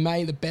weights. It'll be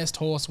may the best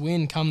horse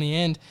win come the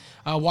end.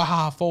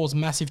 Waihaha Falls,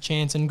 massive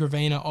chance, and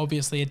Gravina,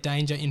 obviously a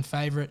danger in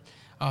favourite.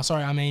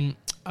 Sorry, not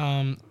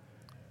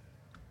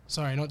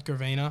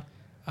Gravina.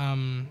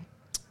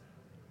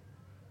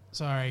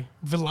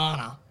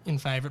 Villana in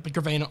favourite, but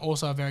Gravina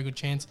also a very good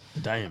chance.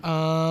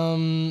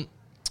 Damn.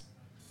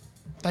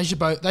 They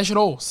should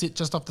all sit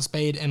just off the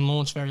speed and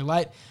launch very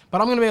late. But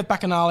I'm going to be with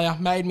Bacchanalia.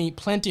 Made me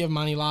plenty of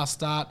money last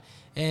start,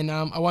 and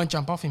I won't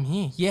jump off him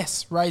here.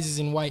 Yes, raises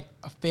in weight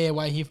a fair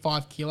way here,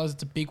 5 kilos.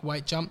 It's a big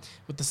weight jump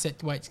with the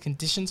set weight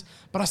conditions,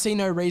 but I see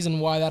no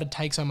reason why that'd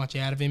take so much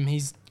out of him.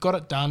 He's got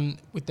it done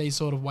with these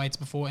sort of weights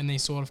before in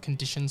these sort of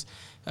conditions.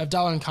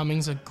 Abdullah and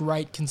Cummings, a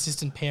great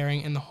consistent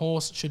pairing, and the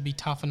horse should be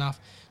tough enough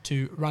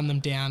to run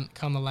them down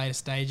come the later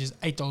stages.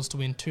 $8 to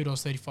win,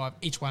 $2.35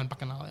 each way in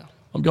Bacchanalia.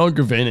 I'm going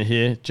Gravina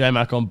here.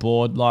 J-Mac on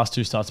board. Last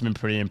 2 starts have been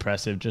pretty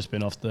impressive. Just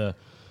been off the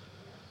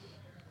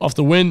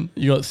win.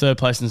 You got 3rd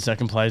place and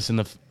 2nd place in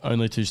the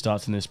only 2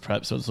 starts in this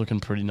prep, so it's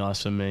looking pretty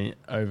nice for me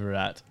over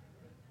at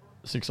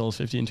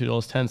 $6.50 and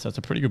 $2.10. So that's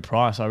a pretty good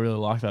price. I really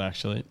like that,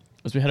 actually.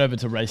 As we head over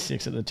to race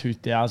 6 at the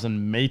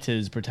 2,000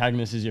 metres,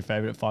 Protagonist is your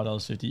favourite at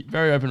 $5.50.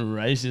 Very open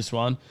race, this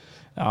one.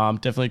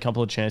 Definitely a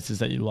couple of chances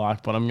that you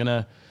like, but I'm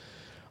gonna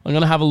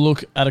have a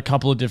look at a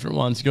couple of different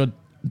ones. You got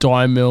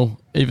Dime Mill,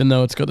 even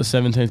though it's got the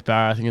 17th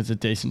barrier, I think it's a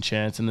decent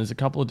chance, and there's a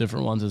couple of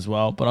different ones as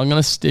well. But I'm going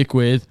to stick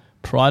with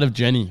Pride of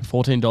Jenny,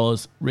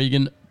 $14.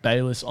 Regan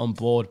Bayliss on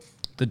board.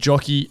 The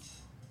jockey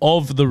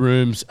of the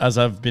rooms, as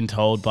I've been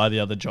told by the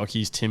other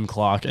jockeys, Tim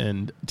Clark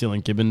and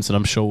Dylan Gibbons, and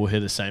I'm sure we'll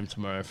hear the same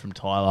tomorrow from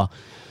Tyler.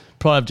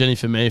 Pride of Jenny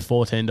for me,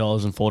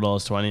 $14 and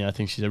 $4.20. I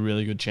think she's a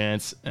really good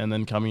chance. And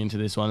then coming into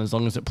this one, as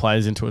long as it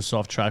plays into a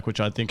soft track, which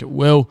I think it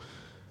will,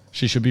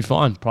 she should be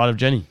fine. Pride of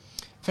Jenny.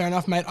 Fair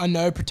enough, mate. I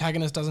know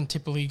Protagonist doesn't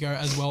typically go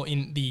as well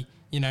in the,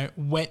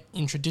 wet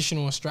in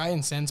traditional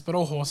Australian sense, but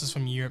all horses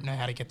from Europe know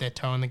how to get their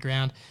toe in the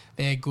ground.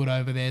 They're good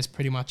over there. It's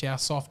pretty much our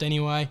soft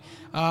anyway.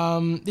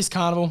 This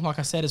carnival, like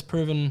I said, has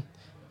proven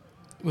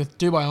with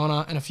Dubai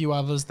Honour and a few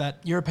others that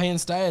European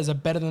stayers are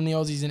better than the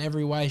Aussies in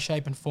every way,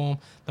 shape and form.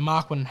 The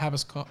Marquand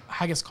and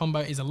Haggis combo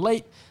is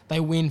elite. They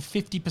win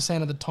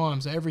 50% of the time.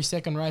 So every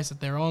second race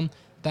that they're on,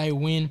 they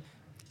win.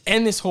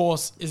 And this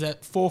horse is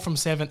at 4 from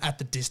 7 at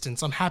the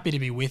distance. I'm happy to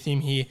be with him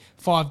here.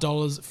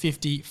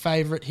 $5.50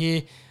 favourite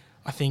here.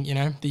 I think,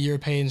 the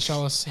Europeans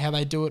show us how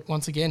they do it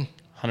once again.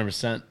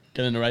 100%.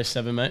 Get into race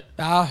 7, mate.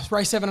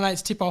 Race 7 and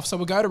 8's tip off, so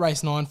we'll go to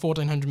race 9,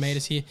 1,400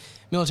 metres here.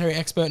 Military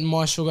Expert and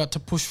My Sugar to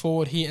push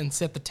forward here and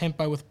set the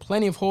tempo with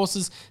plenty of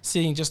horses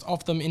sitting just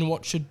off them in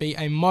what should be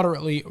a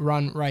moderately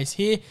run race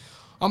here.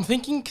 I'm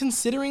thinking,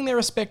 considering their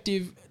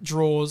respective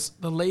draws,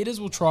 the leaders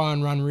will try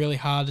and run really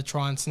hard to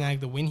try and snag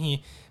the win here,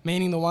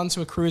 meaning the ones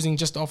who are cruising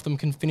just off them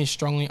can finish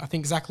strongly. I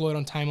think Zach Lloyd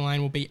on Tamer Lane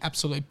will be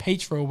absolutely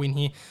peach for a win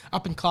here.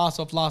 Up in class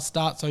off last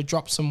start, so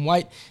drop some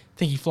weight.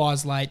 Think he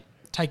flies late.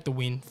 Take the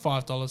win.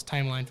 $5,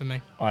 Tamer Lane for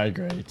me. I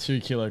agree.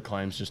 2 kilo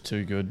claims, just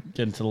too good.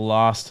 Getting to the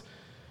last.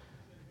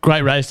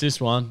 Great race,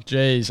 this one.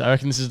 Jeez, I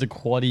reckon this is the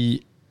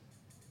Quaddie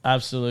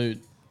absolute...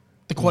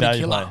 The Quaddie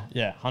killer. Play.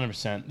 Yeah,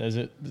 100%. There's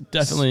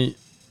definitely...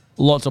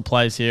 Lots of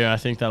plays here. I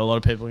think that a lot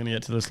of people are going to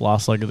get to this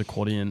last leg of the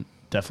Quaddie and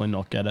definitely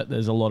not get it.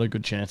 There's a lot of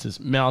good chances.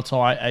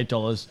 Malatai,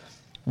 $8.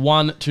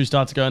 1, 2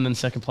 starts ago and then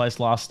 2nd place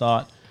last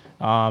start.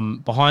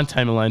 Behind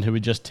Tamer Lane, who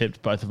we just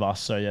tipped, both of us.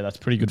 So, yeah, that's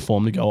pretty good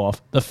form to go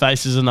off. The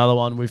Face is another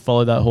one. We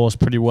followed that horse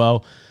pretty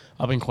well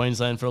up in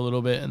Queensland for a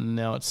little bit and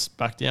now it's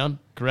back down,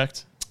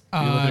 correct?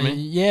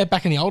 Yeah,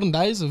 back in the olden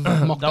days of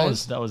mock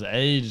days. That was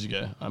ages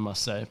ago, I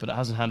must say. But it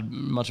hasn't had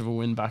much of a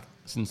win back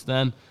since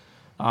then.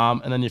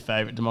 And then your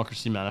favourite,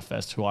 Democracy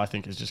Manifest, who I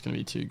think is just going to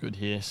be too good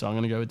here. So I'm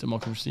going to go with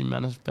Democracy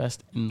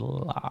Manifest in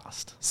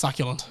last.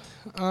 Succulent.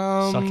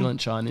 Succulent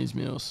Chinese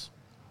meals.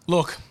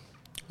 Look,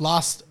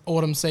 last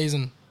autumn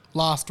season,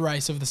 last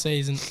race of the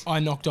season, I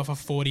knocked off a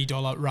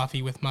 $40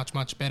 roughie with much,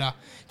 much better.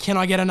 Can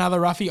I get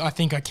another roughie? I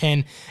think I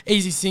can.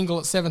 Easy single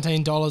at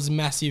 $17,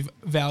 massive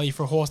value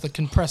for a horse that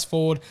can press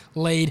forward,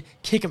 lead,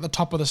 kick at the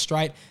top of the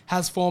straight,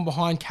 has form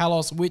behind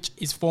Kalos, which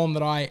is form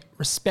that I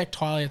respect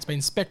highly. It's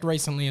been spec'd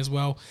recently as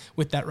well,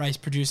 with that race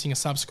producing a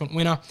subsequent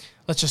winner.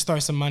 Let's just throw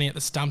some money at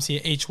the stumps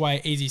here. Each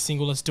way, easy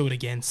single. Let's do it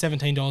again.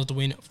 $17 to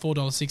win,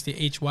 $4.60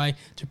 each way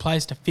to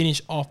place to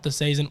finish off the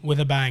season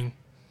with a bang.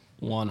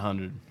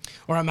 100.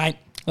 All right, mate.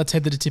 Let's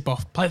head to the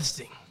tip-off. Play this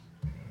thing.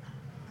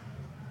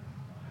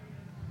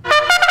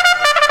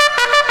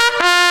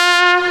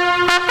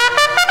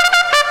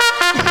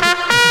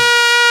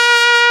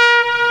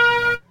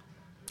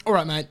 All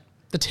right, mate.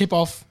 The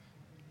tip-off.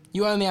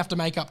 You only have to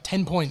make up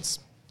 10 points,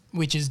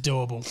 which is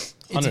doable. It's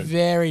 100.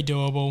 very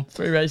doable.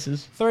 3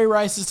 races. 3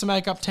 races to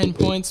make up 10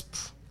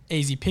 points.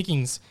 Easy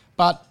pickings.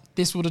 But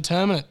this will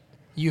determine it.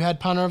 You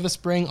had punter of the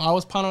spring. I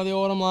was punter of the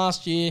autumn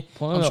last year.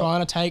 I'm trying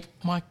to take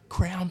my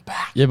crown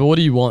back. Yeah, but what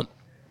do you want,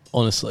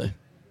 honestly?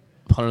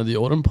 Punter of the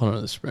autumn, punter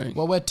of the spring?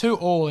 Well, we're 2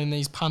 all in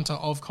these punter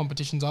of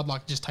competitions. I'd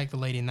like to just take the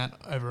lead in that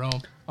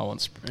overall. I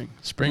want spring.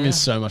 Spring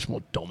is so much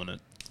more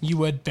dominant. You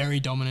were very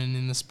dominant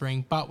in the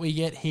spring. But we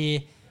get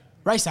here,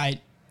 race 8,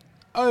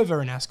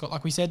 over in Ascot.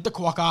 Like we said, the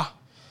Quokka,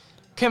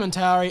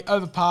 Kementari,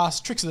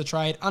 Overpass, Tricks of the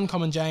Trade,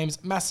 Uncommon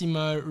James,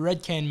 Massimo,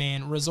 Red Can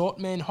Man, Resort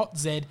Man, Hot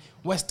Zed,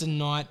 Western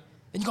Knight.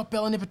 Then you've got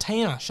Bella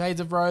Nipotina, Shades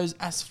of Rose,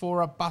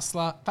 Asphora,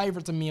 Bustler,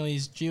 Favourites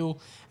Amelia's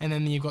Jewel, and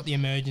then you've got the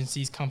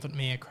emergencies, Comfort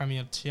Mia,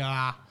 Cremia,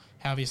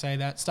 however you say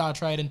that, Star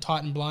Trade and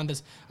Titan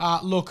Blinders.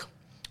 Look,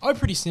 I'm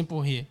pretty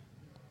simple here.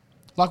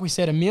 like we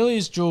said,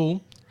 Amelia's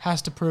Jewel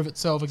has to prove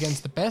itself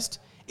against the best.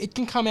 It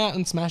can come out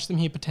and smash them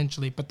here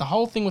potentially, but the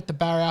whole thing with the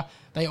barrier,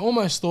 they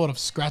almost thought of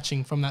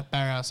scratching from that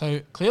barrier. So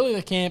clearly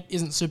the camp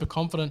isn't super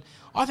confident.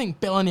 I think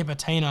Bella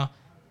Nipotina,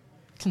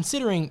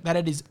 considering that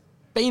it has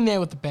been there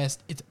with the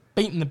best, it's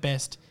beaten the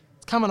best,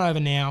 it's coming over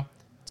now,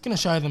 it's going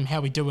to show them how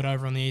we do it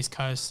over on the East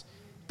Coast.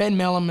 Ben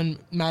Melham,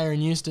 Mayer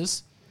and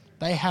Eustace,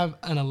 they have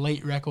an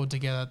elite record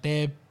together.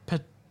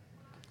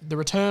 The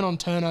return on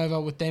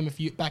turnover with them, if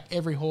you back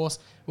every horse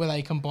where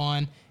they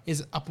combine,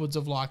 is upwards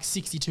of like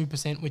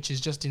 62%, which is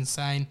just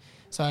insane.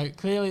 So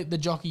clearly the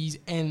jockeys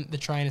and the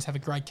trainers have a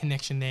great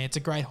connection there. It's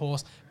a great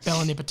horse.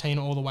 Bella Nipotina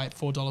all the way at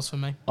 $4 for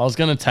me. I was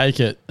going to take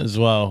it as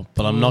well,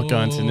 but I'm not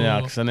going to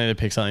now because I need to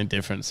pick something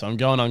different. So I'm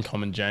going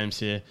Uncommon James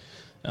here.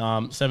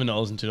 $7 and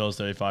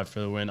 $2.35 for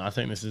the win. I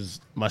think this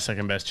is my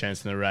second best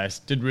chance in the race.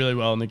 Did really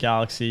well in the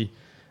Galaxy.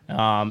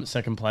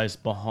 Second place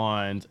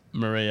behind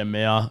Maria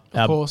Mia,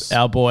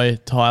 our boy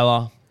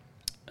Tyler.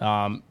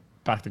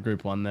 Back to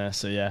Group 1 there.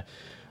 So yeah,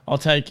 I'll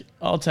take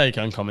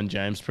Uncommon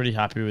James. Pretty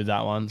happy with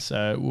that one.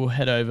 So we'll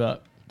head over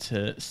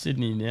to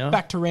Sydney now.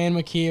 Back to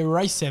Randwick here,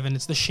 race 7.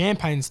 It's the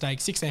Champagne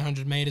Stakes,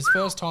 1,600 metres.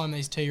 First time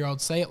these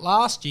 2-year-olds see it.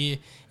 Last year,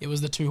 it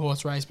was the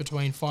 2-horse race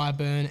between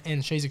Fireburn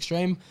and She's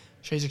Extreme.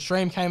 She's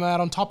Extreme came out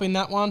on top in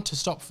that one to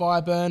stop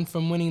Fireburn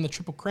from winning the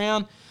Triple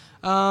Crown.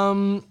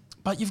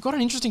 But you've got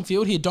an interesting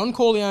field here. Don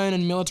Corleone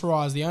and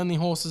Militarize, the only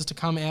horses to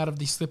come out of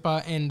the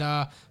Slipper and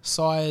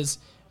Sires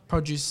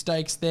Produce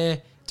Stakes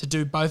there. To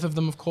do both of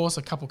them, of course.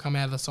 A couple come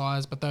out of the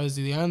Sires, but those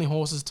are the only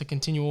horses to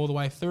continue all the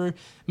way through.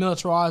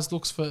 Militarize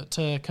looks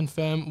to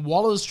confirm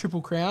Waller's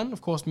Triple Crown. Of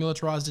course,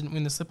 Militarize didn't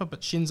win the Slipper, but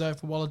Shinzo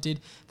for Waller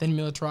did. Then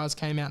Militarize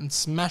came out and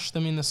smashed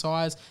them in the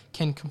Sires.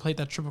 Can complete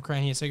that Triple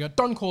Crown here. So you got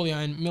Don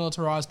Corleone,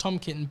 Militarize, Tom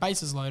Kitten,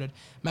 bases loaded,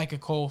 Make a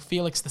Call,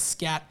 Felix the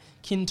Scat,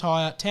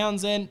 Kintyre,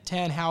 Townsend,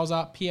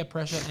 Tannhauser, Peer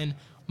Pressure, and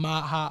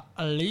Maha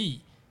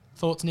Ali.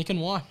 Thoughts, Nick,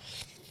 and why?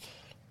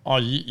 Oh,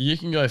 you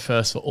can go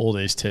first for all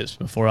these tips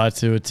before I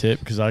do a tip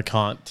because I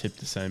can't tip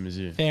the same as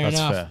you. Fair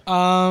enough.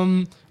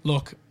 Fair.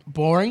 Look,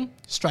 boring.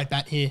 Straight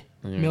bat here.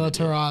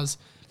 Militarize.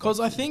 Because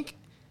I think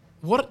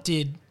what it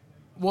did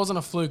wasn't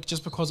a fluke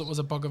just because it was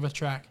a bog of a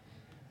track.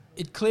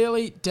 It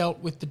clearly dealt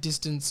with the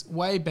distance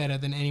way better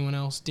than anyone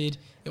else did.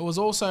 It was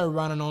also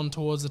running on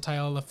towards the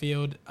tail of the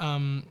field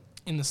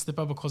in the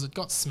Slipper because it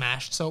got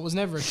smashed, so it was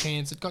never a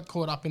chance. It got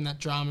caught up in that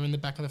drama in the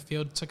back of the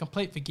field. It's a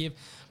complete forgive.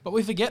 But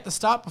we forget the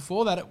start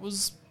before that. It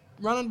was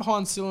running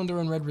behind Cylinder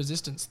and Red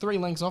Resistance. 3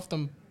 lengths off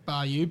them,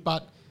 bar you,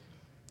 but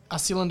a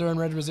Cylinder and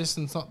Red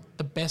Resistance not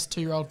the best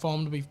 2-year-old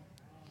form to be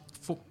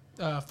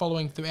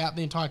following throughout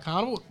the entire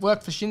carnival. It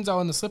worked for Shinzo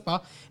in the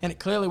Slipper, and it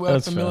clearly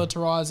worked for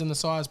Militarize in the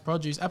Sires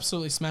Produce.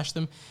 Absolutely smashed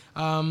them.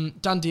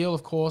 Done Deal,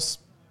 of course.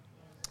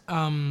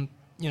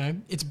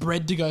 It's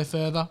bred to go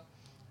further.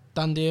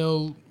 Done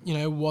Deal,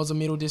 was a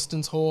middle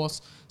distance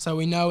horse, so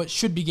we know it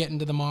should be getting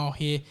to the mile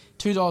here.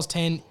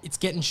 $2.10, it's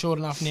getting short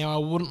enough now. I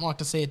wouldn't like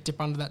to see it dip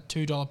under that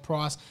 $2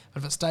 price,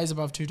 but if it stays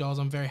above $2,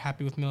 I'm very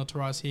happy with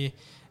Militarize here.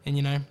 And,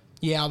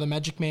 the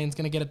Magic Man's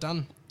going to get it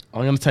done.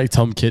 I'm going to take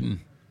Tom Kitten.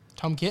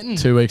 Tom Kitten.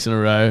 2 weeks in a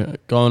row,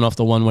 going off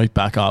the 1 week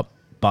back up.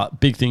 But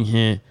big thing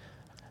here,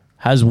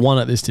 has won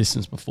at this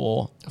distance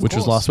before, which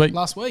was last week.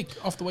 Last week,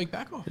 off the week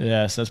back off.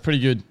 Yeah, so that's pretty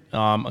good.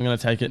 I'm going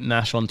to take it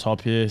Nash on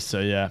top here.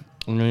 So, yeah,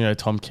 I'm going to go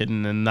Tom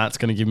Kitten, and that's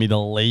going to give me the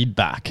lead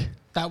back.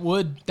 That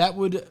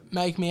would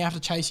make me have to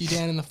chase you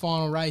down in the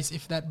final race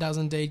if that does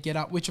indeed get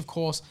up, which, of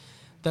course,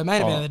 the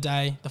main event of the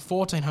day, the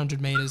 1,400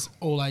 metres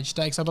all-age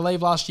stakes. I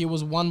believe last year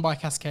was won by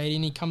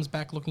Cascadian. He comes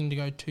back looking to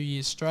go 2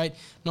 years straight.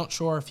 Not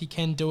sure if he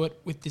can do it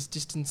with this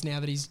distance now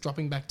that he's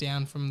dropping back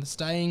down from the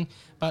staying,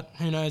 but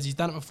who knows? He's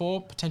done it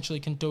before, potentially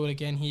can do it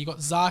again here. You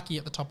got Zaki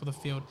at the top of the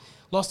field,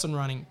 Lost and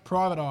Running,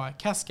 Private Eye,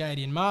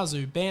 Cascadian,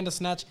 Marzu,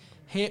 Bandersnatch,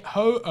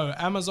 Ho-Oh,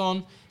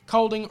 Amazon,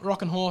 Colding,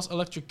 Rockin' Horse,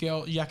 Electric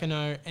Girl,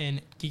 Yakino, and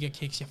Giga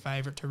Kicks, your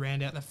favourite to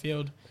round out the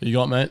field. Who you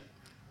got, mate?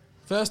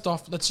 First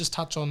off, let's just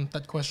touch on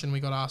that question we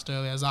got asked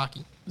earlier,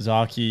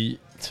 Zaki,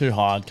 too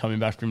hard coming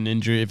back from an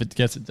injury. If it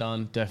gets it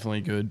done,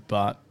 definitely good.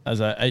 But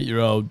as an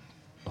 8-year-old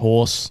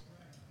horse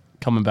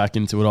coming back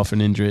into it off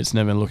an injury, it's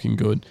never looking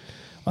good.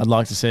 I'd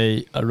like to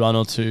see a run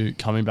or two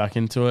coming back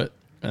into it,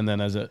 and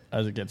then as it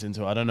gets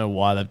into it, I don't know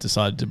why they've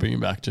decided to bring him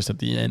back just at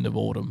the end of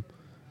autumn.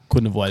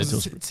 Couldn't have waited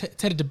till it's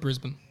headed to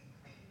Brisbane.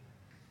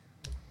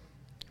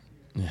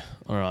 Yeah,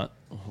 all right.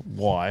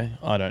 Why?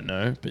 I don't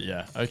know, but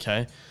yeah,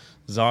 okay.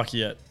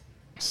 Zaki at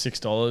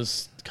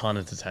 $6 can't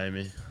entertain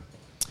me.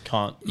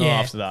 Can't. Not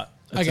after that.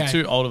 It's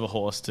too old of a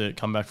horse to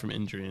come back from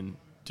injury and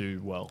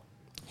do well.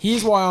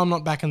 Here's why I'm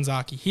not backing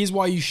Zaki. Here's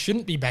why you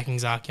shouldn't be backing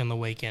Zaki on the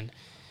weekend.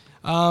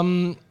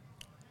 A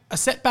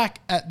setback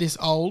at this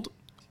old,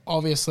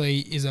 obviously,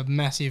 is a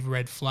massive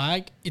red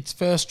flag. Its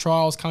first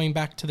trials coming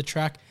back to the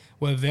track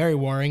were very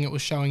worrying. It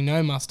was showing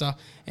no muster.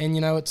 And,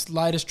 its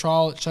latest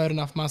trial, it showed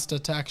enough muster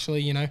to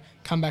actually,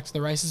 come back to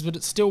the races, but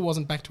it still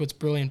wasn't back to its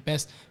brilliant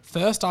best.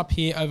 First up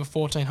here over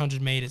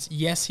 1,400 metres.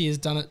 Yes, he has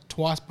done it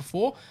twice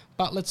before,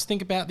 but let's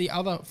think about the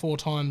other 4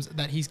 times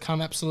that he's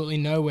come absolutely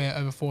nowhere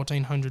over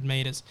 1,400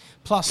 metres.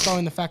 Plus,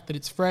 throwing the fact that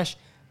it's fresh,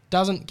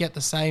 doesn't get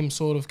the same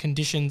sort of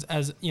conditions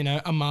as, a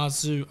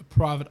Marzu, a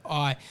Private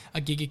Eye, a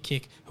Giga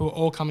Kick, who are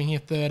all coming here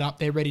third up.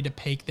 They're ready to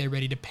peak. They're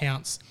ready to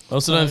pounce. I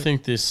also don't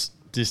think this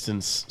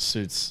distance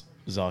suits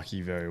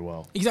Zaki very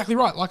well. Exactly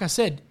right. Like I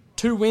said,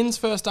 2 wins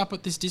first up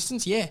at this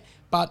distance, yeah.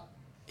 But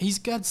he's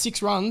got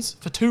 6 runs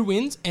for 2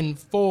 wins and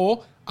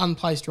 4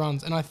 unplaced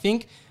runs. And I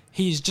think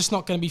he's just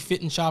not going to be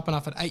fit and sharp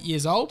enough at 8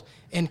 years old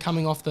and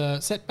coming off the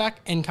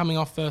setback and coming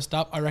off first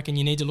up. I reckon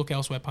you need to look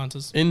elsewhere,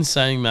 punters. In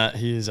saying that,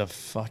 he is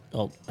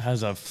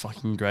has a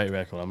fucking great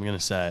record. I'm going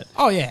to say it.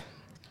 Oh, yeah.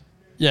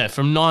 Yeah,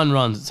 from 9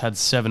 runs, it's had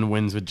 7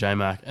 wins with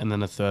J-Mac and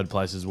then a 3rd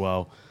place as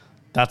well.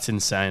 That's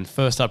insane.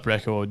 First up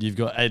record, you've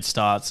got 8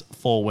 starts,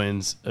 4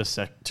 wins,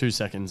 2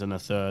 seconds and a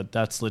 3rd.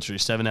 That's literally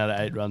 7 out of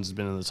 8 runs has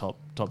been in the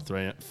top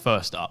 3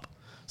 first up.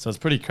 So it's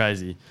pretty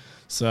crazy.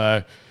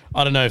 So,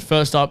 I don't know.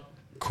 First up,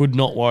 could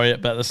not worry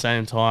it, but at the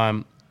same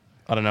time,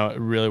 I don't know, it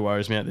really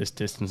worries me at this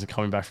distance and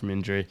coming back from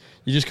injury.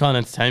 You just can't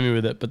entertain me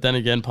with it. But then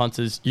again,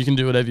 punters, you can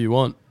do whatever you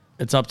want.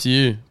 It's up to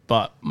you.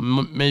 But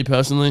me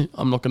personally,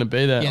 I'm not going to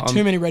be there. Yeah,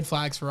 too many red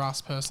flags for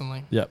us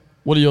personally. Yep.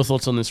 What are your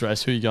thoughts on this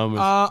race? Who are you going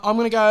with? I'm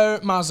going to go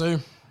Marzu,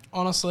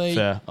 honestly.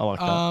 Fair, I like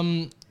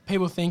that.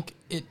 People think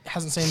it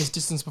hasn't seen this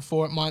distance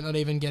before. It might not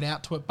even get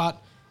out to it,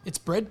 but it's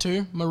bred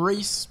to.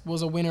 Maurice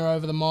was a winner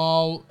over the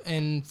mile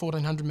and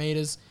 1,400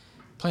 metres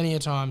plenty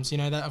of times.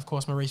 That, of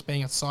course, Maurice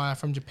being a sire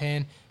from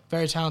Japan.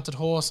 Very talented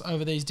horse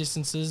over these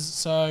distances.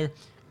 So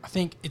I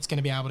think it's going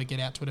to be able to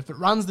get out to it. If it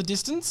runs the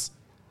distance,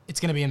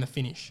 it's going to be in the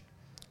finish.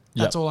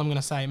 That's all I'm going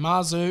to say.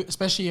 Marzu,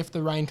 especially if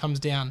the rain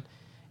comes down,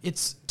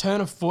 its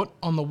turn of foot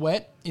on the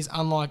wet is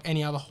unlike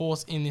any other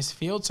horse in this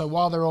field. So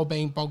while they're all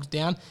being bogged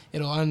down,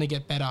 it'll only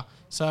get better.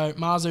 So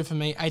Marzu for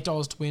me,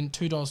 $8 to win,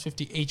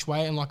 $2.50 each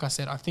way. And like I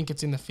said, I think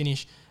it's in the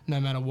finish no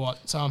matter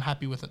what. So I'm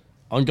happy with it.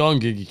 I'm going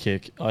Giga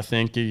Kick. I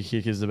think Giga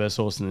Kick is the best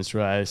horse in this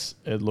race.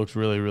 It looked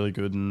really, really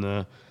good in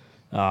the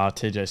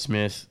TJ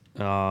Smith.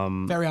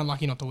 Very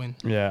unlucky not to win.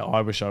 Yeah, I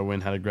wish I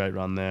win. Had a great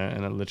run there,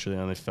 and it literally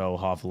only fell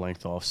half a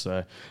length off.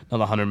 So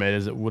another 100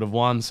 metres it would have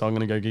won. So I'm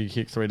going to go Giga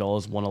Kick, $3,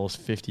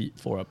 $1.50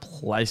 for a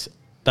place.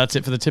 That's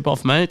it for the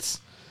tip-off, mates.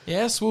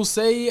 Yes, we'll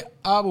see.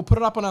 We'll put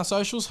it up on our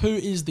socials who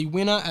is the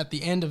winner at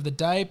the end of the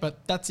day.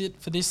 But that's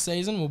it for this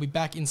season. We'll be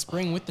back in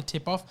spring with the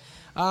tip-off.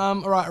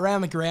 All right,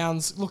 around the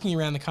grounds, looking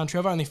around the country,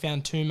 I've only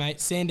found 2, mate.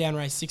 Sandown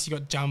Race 6, you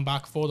got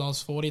Jumbuck,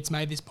 $4.40. It's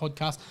made this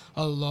podcast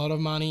a lot of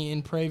money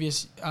in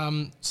previous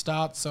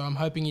starts, so I'm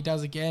hoping he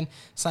does again.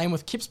 Same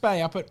with Kips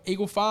Bay up at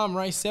Eagle Farm,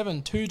 Race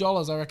 7,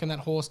 $2. I reckon that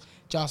horse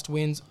just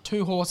wins.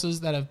 2 horses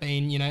that have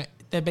been,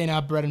 they've been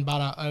our bread and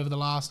butter over the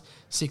last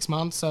 6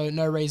 months, so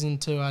no reason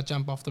to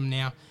jump off them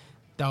now.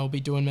 They'll be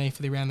doing me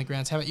for the around the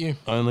grounds. How about you?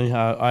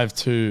 I have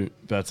 2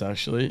 bets,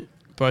 actually,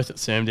 both at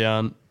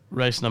Sandown.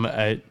 Race number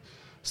 8.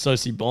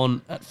 Soci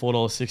Bond at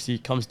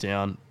 $4.60 comes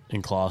down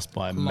in class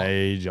by a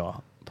major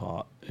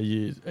part.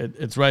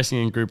 It's racing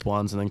in Group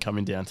 1s and then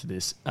coming down to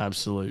this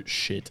absolute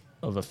shit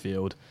of a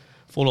field.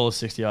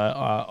 $4.60,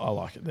 I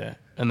like it there.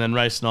 And then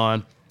race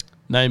 9,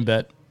 name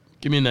bet.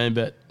 Give me a name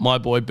bet. My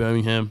boy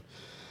Birmingham.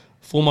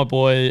 For my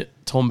boy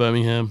Tom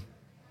Birmingham.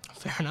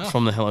 Fair enough.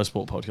 From the Hello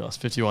Sport podcast.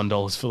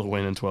 $51 for the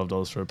win and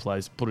 $12 for a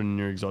place. Put it in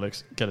your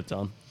exotics. Get it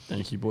done.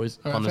 Thank you, boys.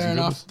 All right, fair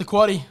enough. The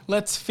Quaddie.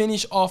 Let's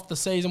finish off the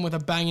season with a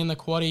bang in the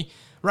Quaddie.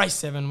 Race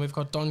 7, we've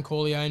got Don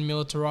Corleone,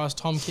 Militarized,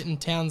 Tom Kitten,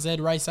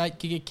 Townsend. Race 8,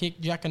 Giga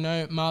Kick,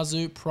 Jacquino,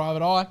 Marzu,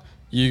 Private Eye.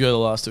 You go the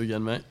last 2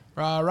 again, mate.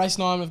 Race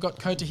 9, we've got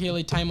Kota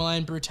Healy,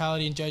 Tamerlane,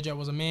 Brutality, and JoJo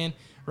Was a Man.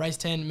 Race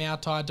 10,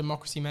 Mautai,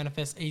 Democracy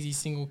Manifest, Easy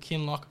Single,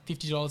 Kinlock.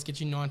 $50 gets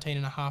you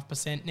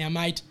 19.5%. Now,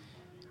 mate,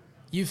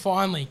 you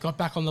finally got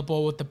back on the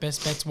ball with the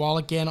best bets. While,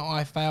 again,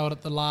 I failed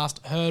at the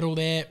last hurdle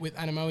there with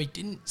Anamoe.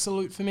 Didn't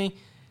salute for me.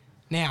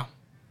 Now,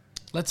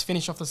 let's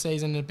finish off the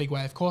season in a big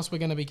way. Of course, we're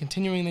going to be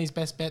continuing these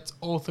best bets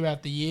all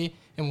throughout the year,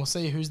 and we'll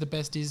see who's the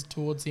best is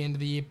towards the end of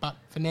the year. But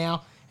for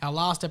now, our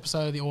last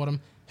episode of the autumn,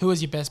 who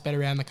is your best bet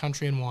around the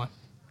country and why?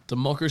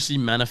 Democracy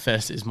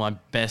Manifest is my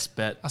best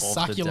bet of the day. A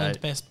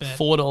succulent best bet.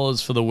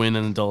 $4 for the win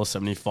and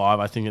 $1.75.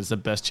 I think it's the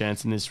best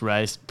chance in this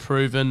race.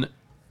 Proven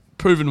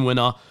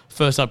winner.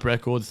 First up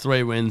record,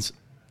 3 wins,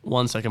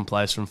 1 second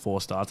place from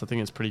 4 starts. I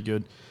think it's pretty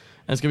good.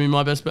 And it's going to be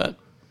my best bet.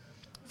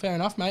 Fair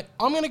enough, mate.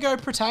 I'm going to go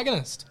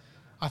Protagonist.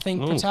 I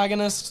think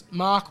Protagonist,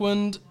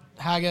 Markwind,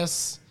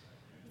 Haggis,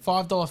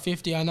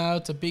 $5.50. I know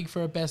it's a big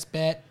for a best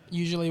bet.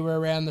 Usually we're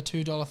around the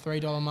 $2,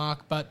 $3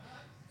 mark, but,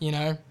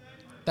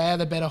 they are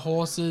the better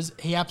horses.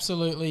 He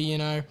absolutely,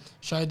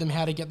 showed them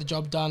how to get the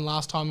job done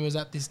last time he was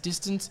at this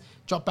distance.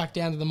 Dropped back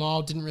down to the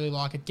mile, didn't really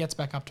like it. Gets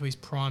back up to his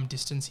prime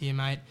distance here,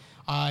 mate.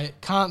 I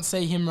can't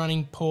see him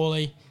running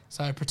poorly,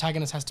 so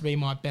Protagonist has to be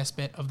my best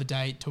bet of the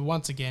day to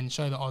once again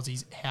show the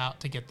Aussies how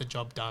to get the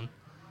job done.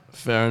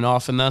 Fair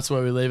enough, and that's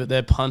where we leave it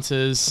there,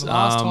 punters. For the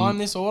last time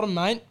this autumn,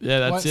 mate. Yeah,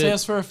 that's Won't it. see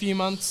us for a few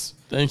months.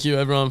 Thank you,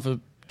 everyone, for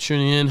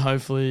tuning in.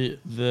 Hopefully,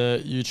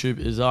 the YouTube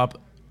is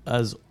up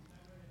as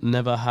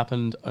never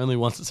happened. Only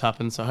once it's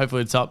happened, so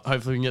hopefully it's up.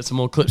 Hopefully, we can get some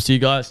more clips to you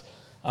guys.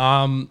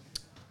 Have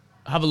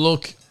a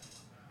look.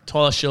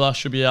 Tyler Schiller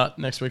should be out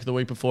next week or the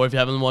week before. If you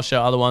haven't watched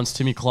our other ones,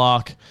 Timmy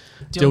Clark,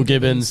 Dill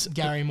Gibbons,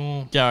 Gary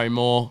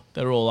Moore,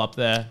 they're all up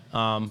there.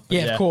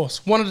 Of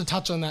course. Wanted to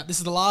touch on that. This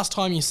is the last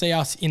time you see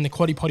us in the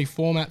Quaddie Poddy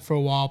format for a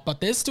while,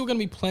 but there's still going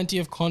to be plenty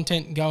of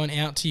content going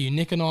out to you.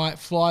 Nick and I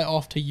fly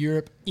off to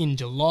Europe in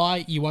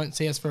July. You won't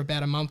see us for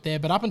about a month there,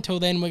 but up until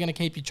then, we're going to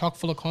keep you chock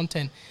full of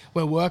content.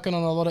 We're working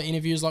on a lot of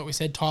interviews. Like we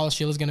said, Tyler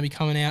Schiller's going to be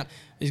coming out.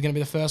 He's going to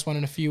be the first one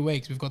in a few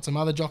weeks. We've got some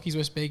other jockeys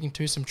we're speaking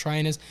to, some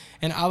trainers,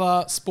 and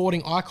other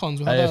sporting icons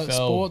with AFL, other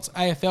sports,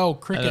 AFL,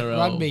 cricket, NRL,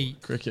 rugby.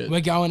 cricket.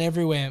 We're going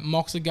everywhere.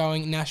 Mocks are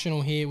going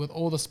national here with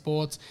all the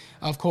sports.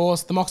 Of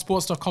course, the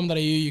mocksports.com.au,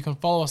 you can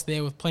follow us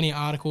there with plenty of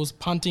articles,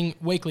 punting,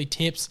 weekly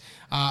tips,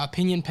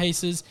 opinion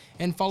pieces,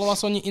 and follow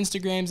us on your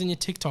Instagrams and your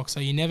TikTok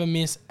so you never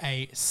miss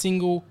a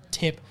single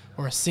tip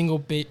or a single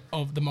bit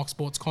of the Mock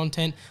Sports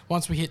content.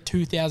 Once we hit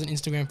 2,000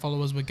 Instagram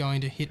followers, we're going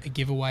to hit a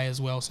giveaway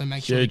as well, so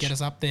make sure to get us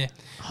up there.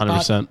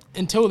 100%. But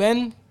until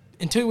then,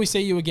 until we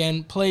see you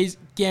again, please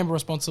gamble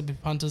responsibly,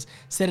 punters.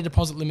 Set a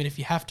deposit limit if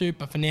you have to,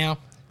 but for now,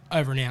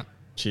 over and out.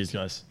 Cheers,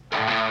 guys.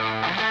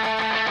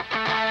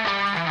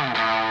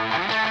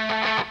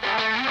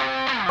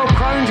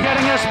 Crone's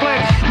getting a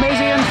split.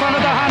 Mizzy in front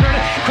of the 100.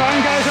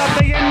 Crone goes up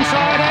the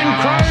inside and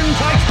Crone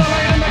takes